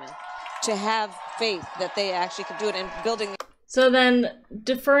those women to have faith that they actually can do it, and building... So then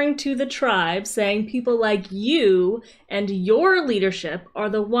deferring to the tribe, saying people like you and your leadership are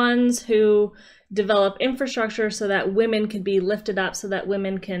the ones who develop infrastructure so that women can be lifted up, so that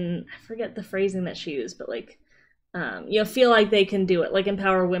women can, I forget the phrasing that she used, but like, you know, feel like they can do it, like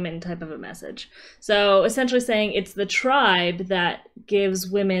empower women type of a message. So essentially saying it's the tribe that gives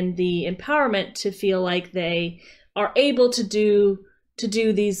women the empowerment to feel like they are able to do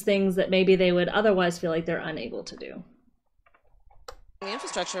these things that maybe they would otherwise feel like they're unable to do. The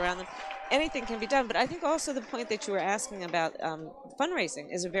infrastructure around them, anything can be done. But I think also the point that you were asking about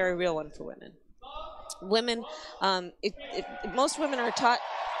fundraising is a very real one for women. Women, most women are taught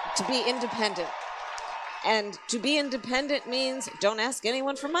to be independent. And to be independent means don't ask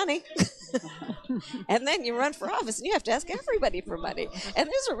anyone for money. And then you run for office and you have to ask everybody for money. And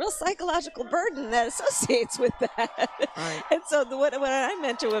there's a real psychological burden that associates with that. Right. And so what I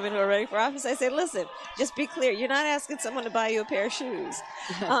mentor women who are running for office, I say, listen, just be clear. You're not asking someone to buy you a pair of shoes.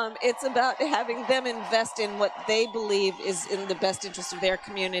 It's about having them invest in what they believe is in the best interest of their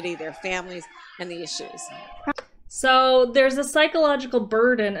community, their families, and the issues. So there's a psychological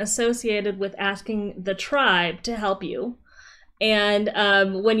burden associated with asking the tribe to help you. And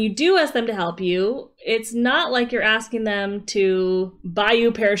when you do ask them to help you, it's not like you're asking them to buy you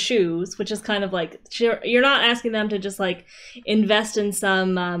a pair of shoes, which is kind of like, you're not asking them to just like invest in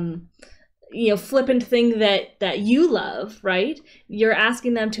some, flippant thing that you love, right? You're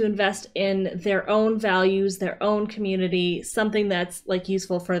asking them to invest in their own values, their own community, something that's like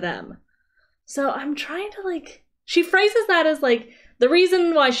useful for them. So I'm trying to she phrases that as the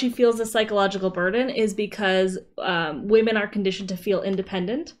reason why she feels a psychological burden is because women are conditioned to feel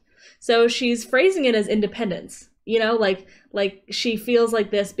independent. So she's phrasing it as independence, like she feels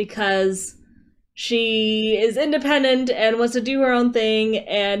like this because she is independent and wants to do her own thing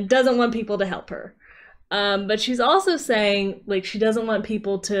and doesn't want people to help her. But she's also saying she doesn't want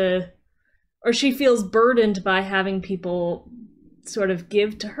people to, or she feels burdened by having people sort of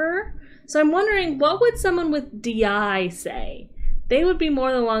give to her. So I'm wondering, what would someone with DI say? They would be more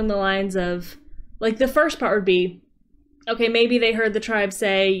along the lines of, the first part would be, okay, maybe they heard the tribe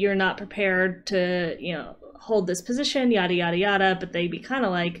say you're not prepared to, hold this position, yada, yada, yada, but they'd be kind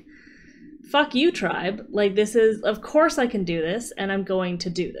of like, fuck you, tribe. This is, of course I can do this, and I'm going to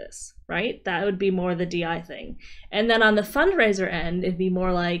do this, right? That would be more the DI thing. And then on the fundraiser end, it'd be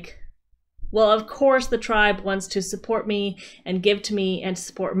more like, well, of course the tribe wants to support me and give to me and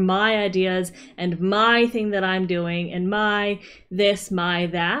support my ideas and my thing that I'm doing and my this, my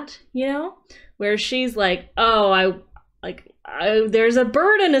that, Where she's like, oh, there's a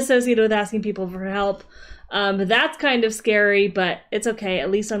burden associated with asking people for help. That's kind of scary, but it's okay.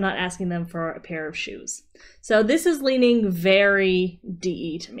 At least I'm not asking them for a pair of shoes. So this is leaning very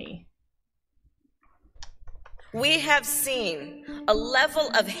DE to me. We have seen a level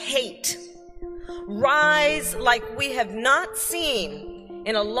of hate rise like we have not seen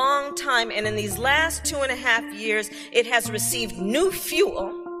in a long time, and in these last 2.5 years, it has received new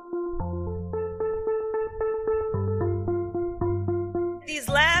fuel. These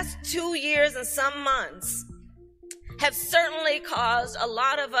last 2 years and some months have certainly caused a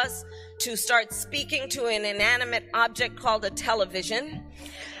lot of us to start speaking to an inanimate object called a television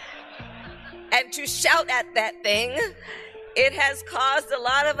and to shout at that thing. It has caused a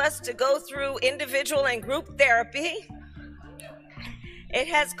lot of us to go through individual and group therapy. It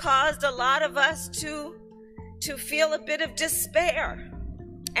has caused a lot of us to feel a bit of despair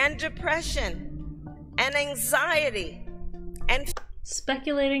and depression and anxiety and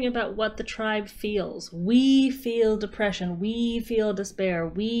speculating about what the tribe feels. We feel depression, we feel despair,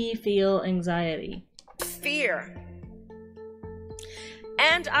 we feel anxiety. Fear.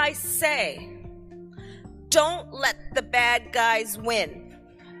 And I say, don't let the bad guys win.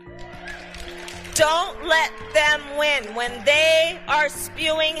 Don't let them win. When they are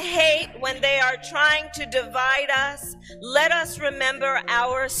spewing hate, when they are trying to divide us, let us remember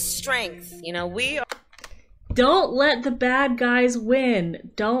our strength. We are... Don't let the bad guys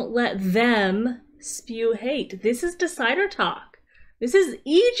win. Don't let them spew hate. This is decider talk. This is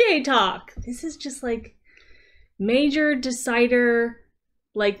EJ talk. This is just major decider.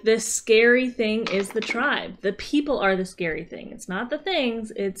 This scary thing is the tribe. The people are the scary thing. It's not the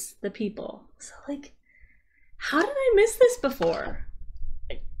things, it's the people. So how did I miss this before?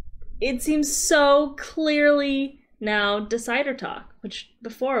 It seems so clearly now decider talk, which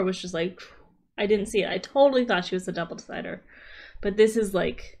before was just I didn't see it. I totally thought she was a double decider. But this is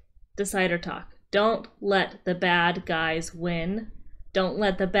decider talk. Don't let the bad guys win. Don't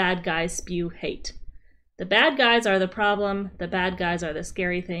let the bad guys spew hate. The bad guys are the problem. The bad guys are the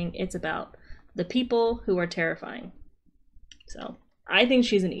scary thing. It's about the people who are terrifying. So I think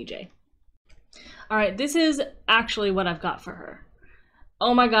she's an EJ. All right, this is actually what I've got for her.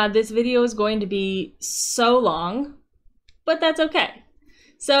 Oh my God, this video is going to be so long, but that's okay.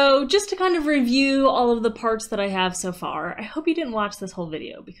 So just to kind of review all of the parts that I have so far, I hope you didn't watch this whole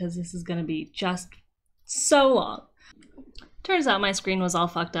video because this is going to be just so long. Turns out my screen was all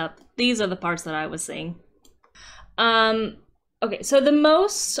fucked up. These are the parts that I was seeing. Okay, so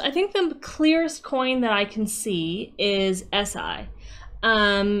I think the clearest coin that I can see is SI.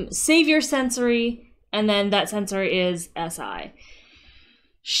 Savior sensory, and then that sensory is SI.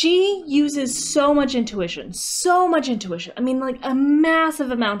 she uses so much intuition. I mean, like a massive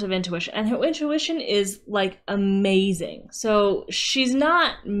amount of intuition. And her intuition is like amazing. So she's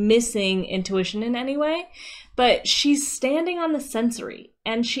not missing intuition in any way, but she's standing on the sensory.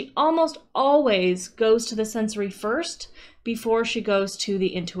 And she almost always goes to the sensory first before she goes to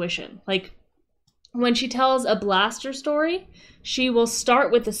the intuition. Like when she tells a blaster story, she will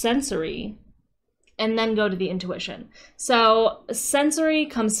start with the sensory and then go to the intuition. So sensory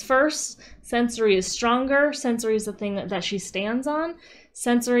comes first. Sensory is stronger. Sensory is the thing that she stands on.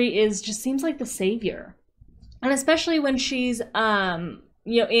 Sensory is just seems like the savior. And especially when she's, you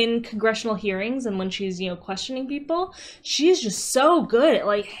know, in congressional hearings and when she's, you know, questioning people, she is just so good at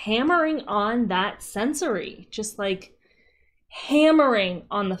like hammering on that sensory, just like hammering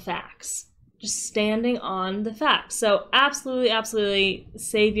on the facts, just standing on the facts. So absolutely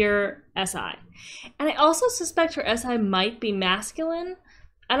savior SI. And I also suspect her SI might be masculine.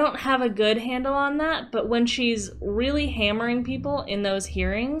 I don't have a good handle on that, but when she's really hammering people in those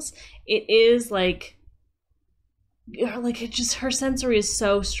hearings, it is like it just, her sensory is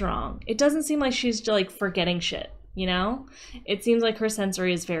so strong. It doesn't seem like she's like forgetting shit, you know? It seems like her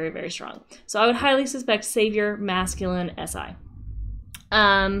sensory is very strong. So I would highly suspect savior, masculine, SI.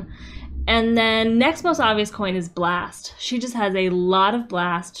 And then next most obvious coin is blast. She just has a lot of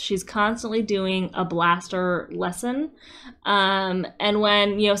blast. She's constantly doing a blaster lesson. And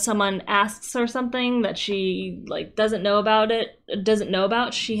when, you know, someone asks her something that she like doesn't know about,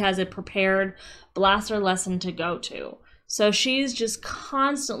 she has a prepared blaster lesson to go to. So she's just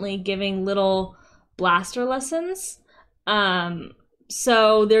constantly giving little blaster lessons.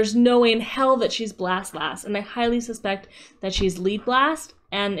 So there's no way in hell that she's blast last. And I highly suspect that she's lead blast.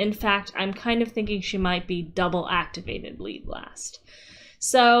 And in fact, I'm kind of thinking she might be double activated lead blast.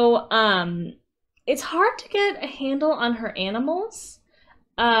 So it's hard to get a handle on her animals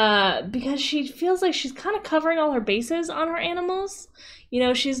because she feels like she's kind of covering all her bases on her animals. You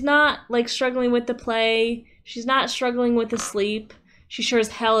know, she's not like struggling with the play. She's not struggling with the sleep. She sure as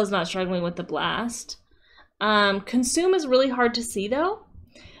hell is not struggling with the blast. Consume is really hard to see though.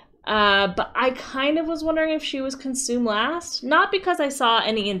 But I kind of was wondering if she was consume last. Not because I saw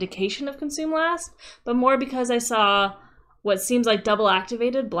any indication of consume last, but more because I saw what seems like double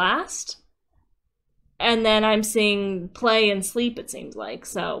activated blast. And then I'm seeing play and sleep, it seems like.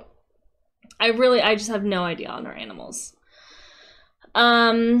 So I just have no idea on her animals.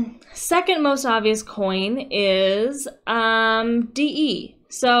 Second most obvious coin is DE.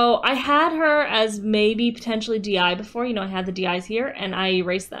 So I had her as maybe potentially DI before. You know, I had the DIs here and I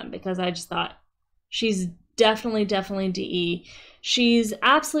erased them because I just thought she's definitely DE. She's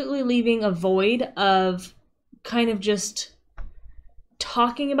absolutely leaving a void of kind of just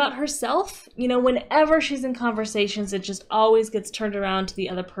talking about herself. You know, whenever she's in conversations, it just always gets turned around to the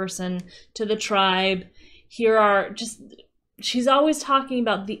other person, to the tribe. She's always talking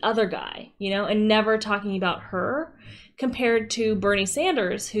about the other guy, you know, and never talking about her. Compared to Bernie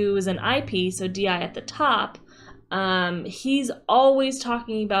Sanders, who is an IP, so DI at the top, he's always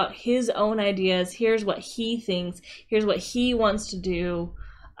talking about his own ideas. Here's what he thinks. Here's what he wants to do.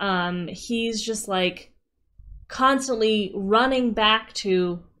 He's just like constantly running back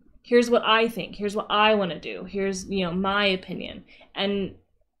to, here's what I think. Here's what I want to do. Here's, you know, my opinion. And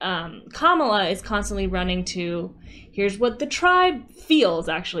Kamala is constantly running to, here's what the tribe feels,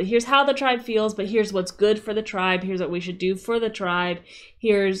 actually. Here's how the tribe feels, but here's what's good for the tribe. Here's what we should do for the tribe.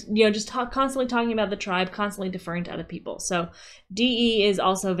 Here's, you know, just constantly talking about the tribe, constantly deferring to other people. So DE is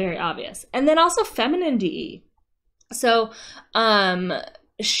also very obvious. And then also feminine DE. So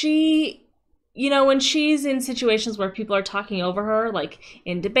she, you know, when she's in situations where people are talking over her, like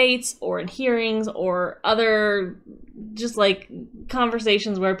in debates or in hearings or other just like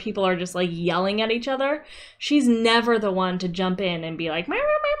conversations where people are just like yelling at each other, she's never the one to jump in and be like,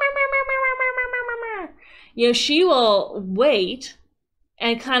 you know, she will wait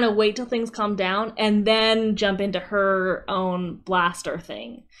and kind of wait till things calm down and then jump into her own blaster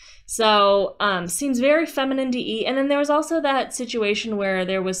thing. So seems very feminine DE. And then there was also that situation where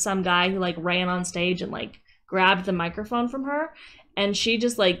there was some guy who like ran on stage and like grabbed the microphone from her and she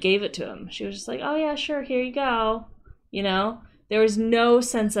just like gave it to him. She was just like, oh yeah, sure, here you go. You know, there was no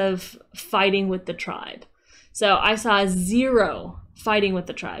sense of fighting with the tribe. So I saw zero fighting with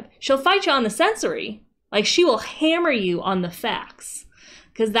the tribe. She'll fight you on the sensory. Like she will hammer you on the facts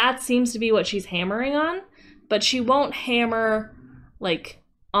because that seems to be what she's hammering on, but she won't hammer like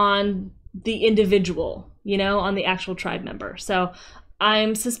on the individual, you know, on the actual tribe member. So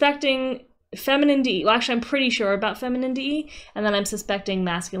I'm suspecting feminine DE. Well, actually, I'm pretty sure about feminine DE, and then I'm suspecting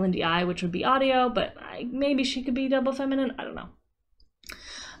masculine DI, which would be audio, but maybe she could be double feminine. I don't know.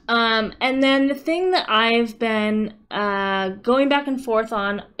 And then the thing that I've been going back and forth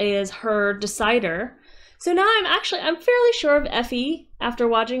on is her decider. So now I'm fairly sure of Effie after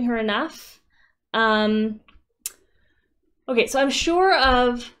watching her enough. Okay, so I'm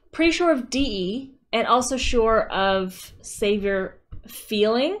pretty sure of DE, and also sure of Savior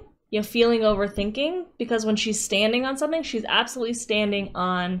feeling, feeling overthinking, because when she's standing on something, she's absolutely standing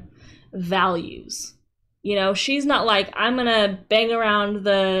on values. She's not like, I'm gonna bang around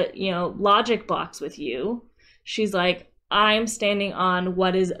the, logic blocks with you. She's like, I'm standing on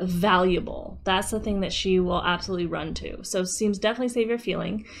what is valuable. That's the thing that she will absolutely run to. So seems definitely Savior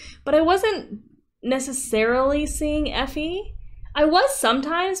feeling. But I wasn't necessarily seeing Effie. I was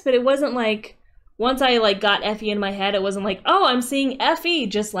sometimes, but it wasn't like, once I got Effie in my head, it wasn't like, oh, I'm seeing Effie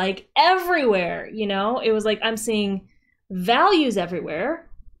just everywhere, It was like, I'm seeing values everywhere,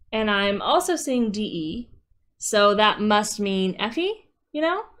 and I'm also seeing DE. So that must mean Effie,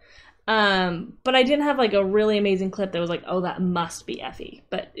 But I didn't have a really amazing clip that was like, oh, that must be Effie.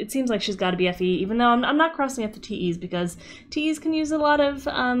 But it seems like she's got to be Effie, even though I'm not crossing up the TEs, because TEs can use a lot of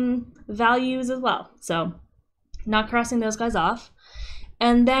values as well. So not crossing those guys off.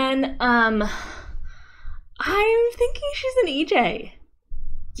 And then I'm thinking she's an EJ.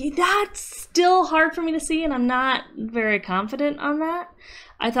 That's still hard for me to see, and I'm not very confident on that.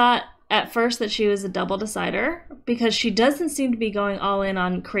 I thought at first that she was a double decider, because she doesn't seem to be going all in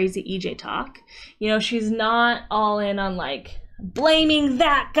on crazy EJ talk. She's not all in on blaming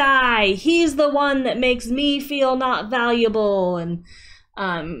that guy. He's the one that makes me feel not valuable. And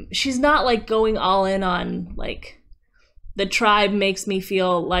she's not going all in on the tribe makes me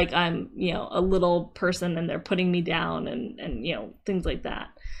feel like I'm, a little person and they're putting me down and things like that.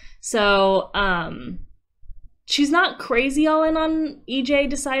 So, she's not crazy all in on EJ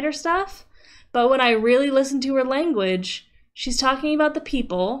decider stuff, but when I really listen to her language, she's talking about the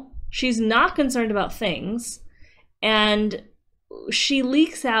people. She's not concerned about things, and she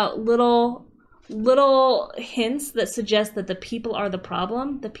leaks out little hints that suggest that the people are the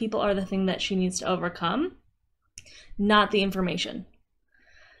problem. The people are the thing that she needs to overcome, not the information.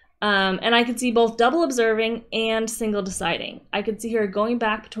 And I could see both double observing and single deciding. I could see her going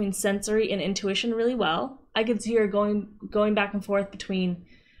back between sensory and intuition really well. I could see her going back and forth between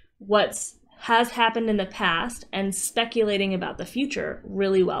what has happened in the past and speculating about the future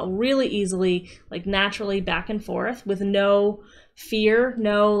really well, really easily, naturally back and forth with no fear,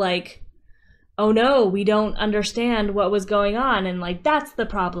 no oh no, we don't understand what was going on and that's the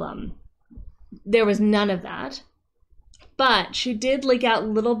problem. There was none of that. But she did leak out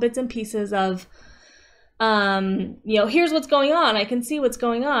little bits and pieces of, here's what's going on. I can see what's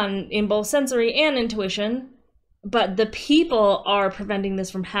going on in both sensory and intuition, but the people are preventing this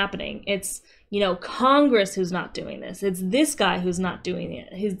from happening. It's, Congress who's not doing this. It's this guy who's not doing it.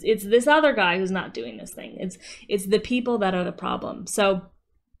 It's this other guy who's not doing this thing. It's the people that are the problem. So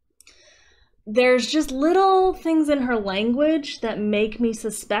there's just little things in her language that make me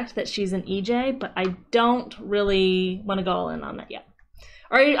suspect that she's an EJ, but I don't really want to go all in on that yet.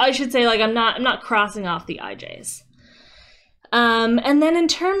 Or I should say, I'm not crossing off the IJs. And then in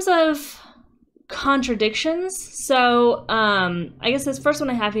terms of contradictions, so I guess this first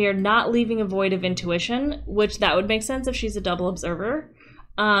one I have here, not leaving a void of intuition, which that would make sense if she's a double observer.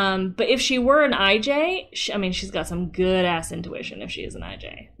 But if she were an IJ, she's got some good ass intuition if she is an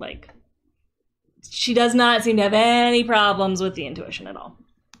IJ. She does not seem to have any problems with the intuition at all.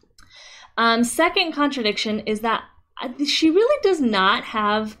 Second contradiction is that she really does not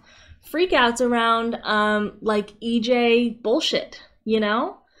have freakouts around EJ bullshit,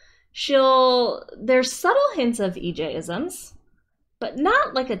 There's subtle hints of EJ-isms, but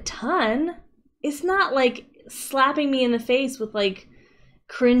not a ton. It's not slapping me in the face with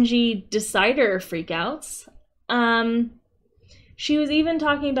cringy decider freakouts. She was even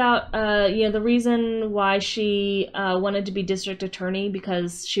talking about, the reason why she wanted to be district attorney,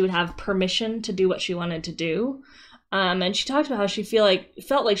 because she would have permission to do what she wanted to do. And she talked about how she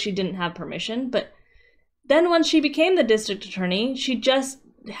felt like she didn't have permission, but then when she became the district attorney, she just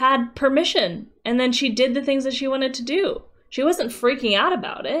had permission, and then she did the things that she wanted to do. She wasn't freaking out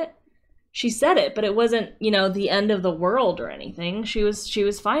about it. She said it, but it wasn't, the end of the world or anything. She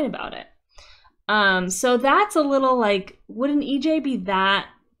was fine about it. So that's a little would an EJ be that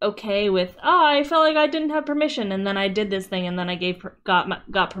okay with, oh, I felt like I didn't have permission, and then I did this thing, and then I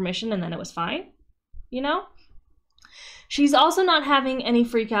got permission, and then it was fine, She's also not having any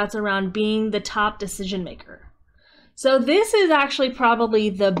freakouts around being the top decision maker. So this is actually probably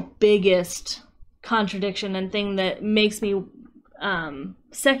the biggest contradiction and thing that makes me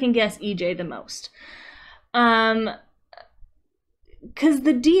second guess EJ the most. because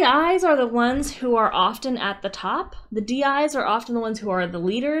the DIs are the ones who are often at the top. The DIs are often the ones who are the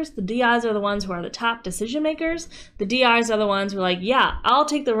leaders. The DIs are the ones who are the top decision makers. The DIs are the ones who are like, yeah, I'll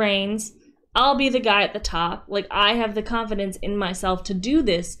take the reins. I'll be the guy at the top. Like, I have the confidence in myself to do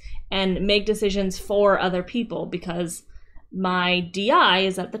this and make decisions for other people because my DI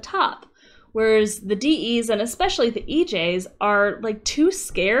is at the top. Whereas the DEs, and especially the EJs, are like too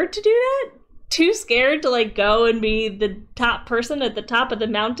scared to do that. Too scared to like go and be the top person at the top of the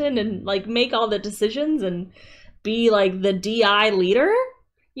mountain and like make all the decisions and be like the DI leader,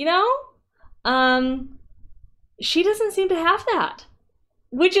 you know? She doesn't seem to have that.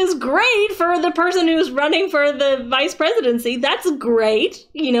 Which is great for the person who's running for the vice presidency. That's great,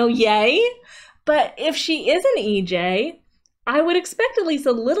 you know, yay. But if she is an EJ, I would expect at least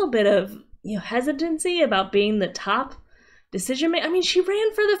a little bit of, you know, hesitancy about being the top decision maker. I mean, she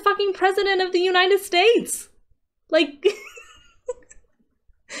ran for the fucking president of the United States. Like, talk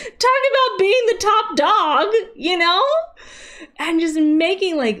about being the top dog, you know? And just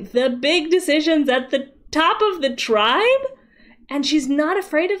making like the big decisions at the top of the tribe. And she's not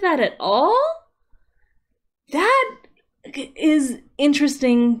afraid of that at all? That is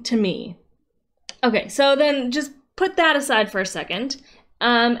interesting to me. Okay, so then just put that aside for a second.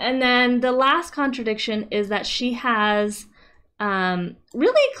 And then the last contradiction is that she has really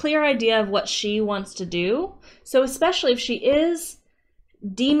a clear idea of what she wants to do. So especially if she is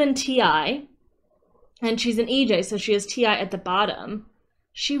Demon TI, and she's an EJ, so she has TI at the bottom,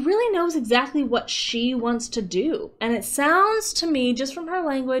 she really knows exactly what she wants to do. And it sounds to me, just from her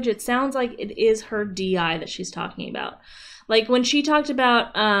language, it sounds like it is her DI that she's talking about. Like when she talked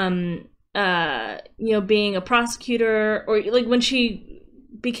about, you know, being a prosecutor, or like when she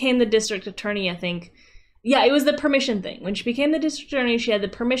became the district attorney, I think. Yeah, it was the permission thing. When she became the district attorney, she had the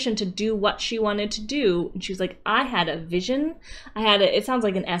permission to do what she wanted to do. And she was like, I had a vision. It sounds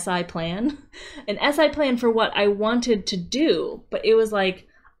like an SI plan. An SI plan for what I wanted to do. But it was like,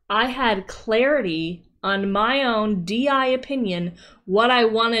 I had clarity on my own DI opinion, what I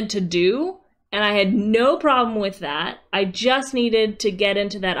wanted to do. And I had no problem with that. I just needed to get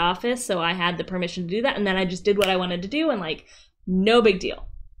into that office. So I had the permission to do that. And then I just did what I wanted to do. And like, no big deal.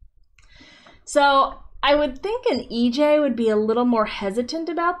 So I would think an EJ would be a little more hesitant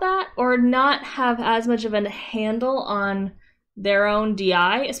about that, or not have as much of a handle on their own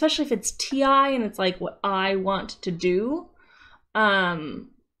DI, especially if it's TI and it's like what I want to do. Yeah,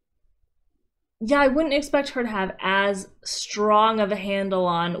 I wouldn't expect her to have as strong of a handle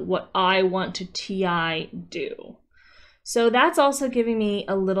on what I want to TI do. So that's also giving me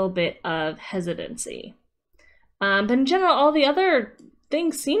a little bit of hesitancy. But in general, all the other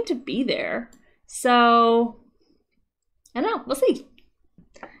things seem to be there. So, I don't know, we'll see.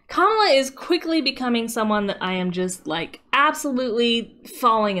 Kamala is quickly becoming someone that I am just like absolutely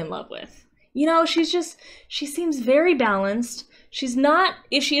falling in love with. You know, she seems very balanced. She's not,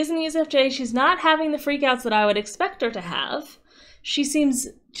 if she is an ESFJ, she's not having the freakouts that I would expect her to have. She seems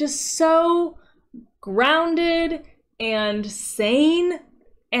just so grounded and sane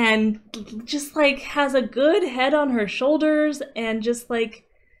and just like has a good head on her shoulders and just like,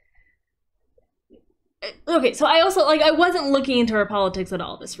 okay, so I also, like, I wasn't looking into her politics at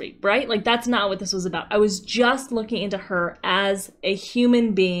all this week, right? Like, that's not what this was about. I was just looking into her as a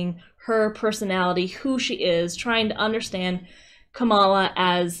human being, her personality, who she is, trying to understand Kamala,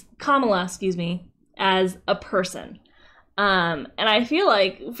 as a person. And I feel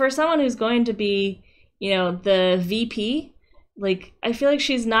like for someone who's going to be, you know, the VP, like, I feel like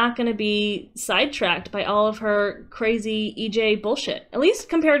she's not going to be sidetracked by all of her crazy EJ bullshit. At least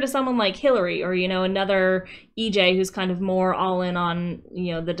compared to someone like Hillary or, you know, another EJ who's kind of more all in on,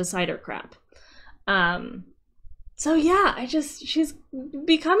 you know, the decider crap. So yeah, she's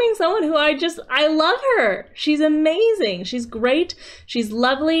becoming someone who I love her. She's amazing. She's great. She's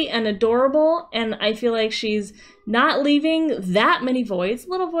lovely and adorable. And I feel like she's not leaving that many voids.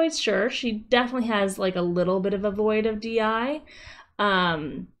 Little voids, sure. She definitely has like a little bit of a void of DI,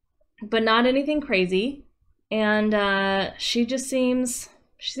 but not anything crazy. And she seems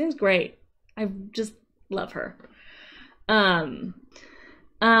great. I just love her. So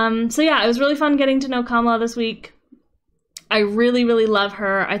yeah, it was really fun getting to know Kamala this week. I really, really love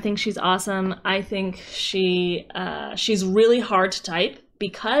her. I think she's awesome. I think she's really hard to type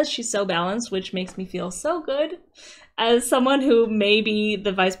because she's so balanced, which makes me feel so good as someone who may be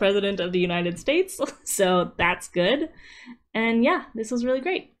the vice president of the United States. So that's good. And yeah, this was really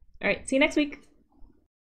great. All right, see you next week.